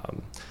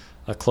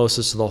a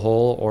closest to the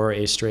hole or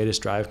a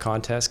straightest drive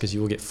contest because you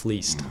will get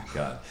fleeced. Oh my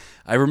God,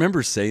 I remember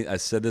I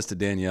said this to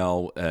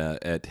Danielle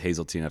at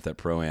Hazeltine after that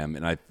pro-am,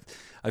 and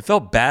I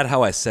felt bad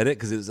how I said it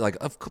because it was like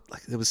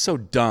it was so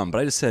dumb. But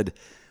I just said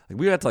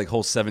we got to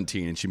hole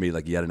 17, and she made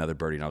yet another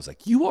birdie, and I was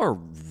like, "You are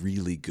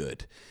really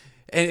good."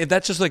 And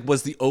that just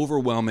was the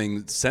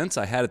overwhelming sense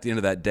I had at the end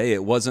of that day.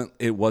 It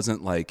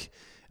wasn't like.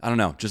 I don't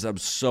know, I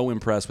was so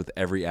impressed with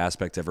every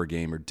aspect of her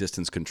game, her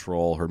distance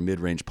control, her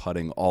mid-range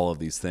putting, all of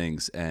these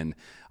things. And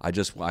I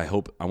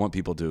want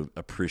people to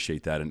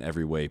appreciate that in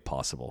every way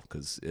possible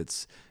because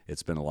it's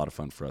been a lot of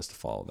fun for us to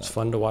follow that. It's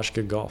fun to watch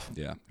good golf.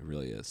 Yeah, it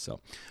really is.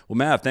 So, well,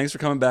 Mav, thanks for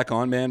coming back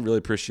on, man. Really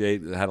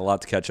appreciate it. I had a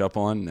lot to catch up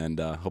on,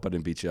 and hope I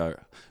didn't beat you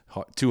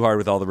too hard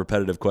with all the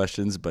repetitive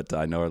questions, but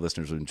I know our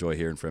listeners would enjoy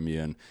hearing from you,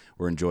 and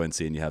we're enjoying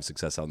seeing you have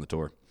success out on the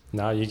tour.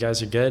 No, you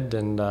guys are good,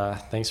 and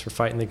thanks for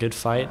fighting the good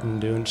fight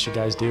and doing what you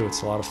guys do.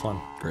 It's a lot of fun.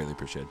 Greatly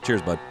appreciate it.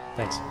 Cheers, bud.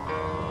 Thanks.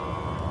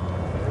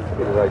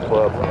 Be the right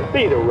club.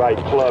 Be the right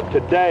club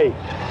today.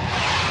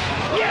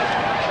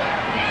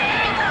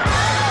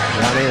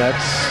 Johnny,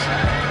 that's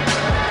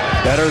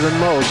better than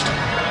most.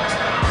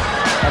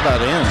 How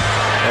about in?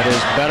 That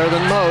is better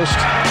than most.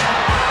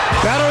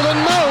 Better than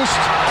most.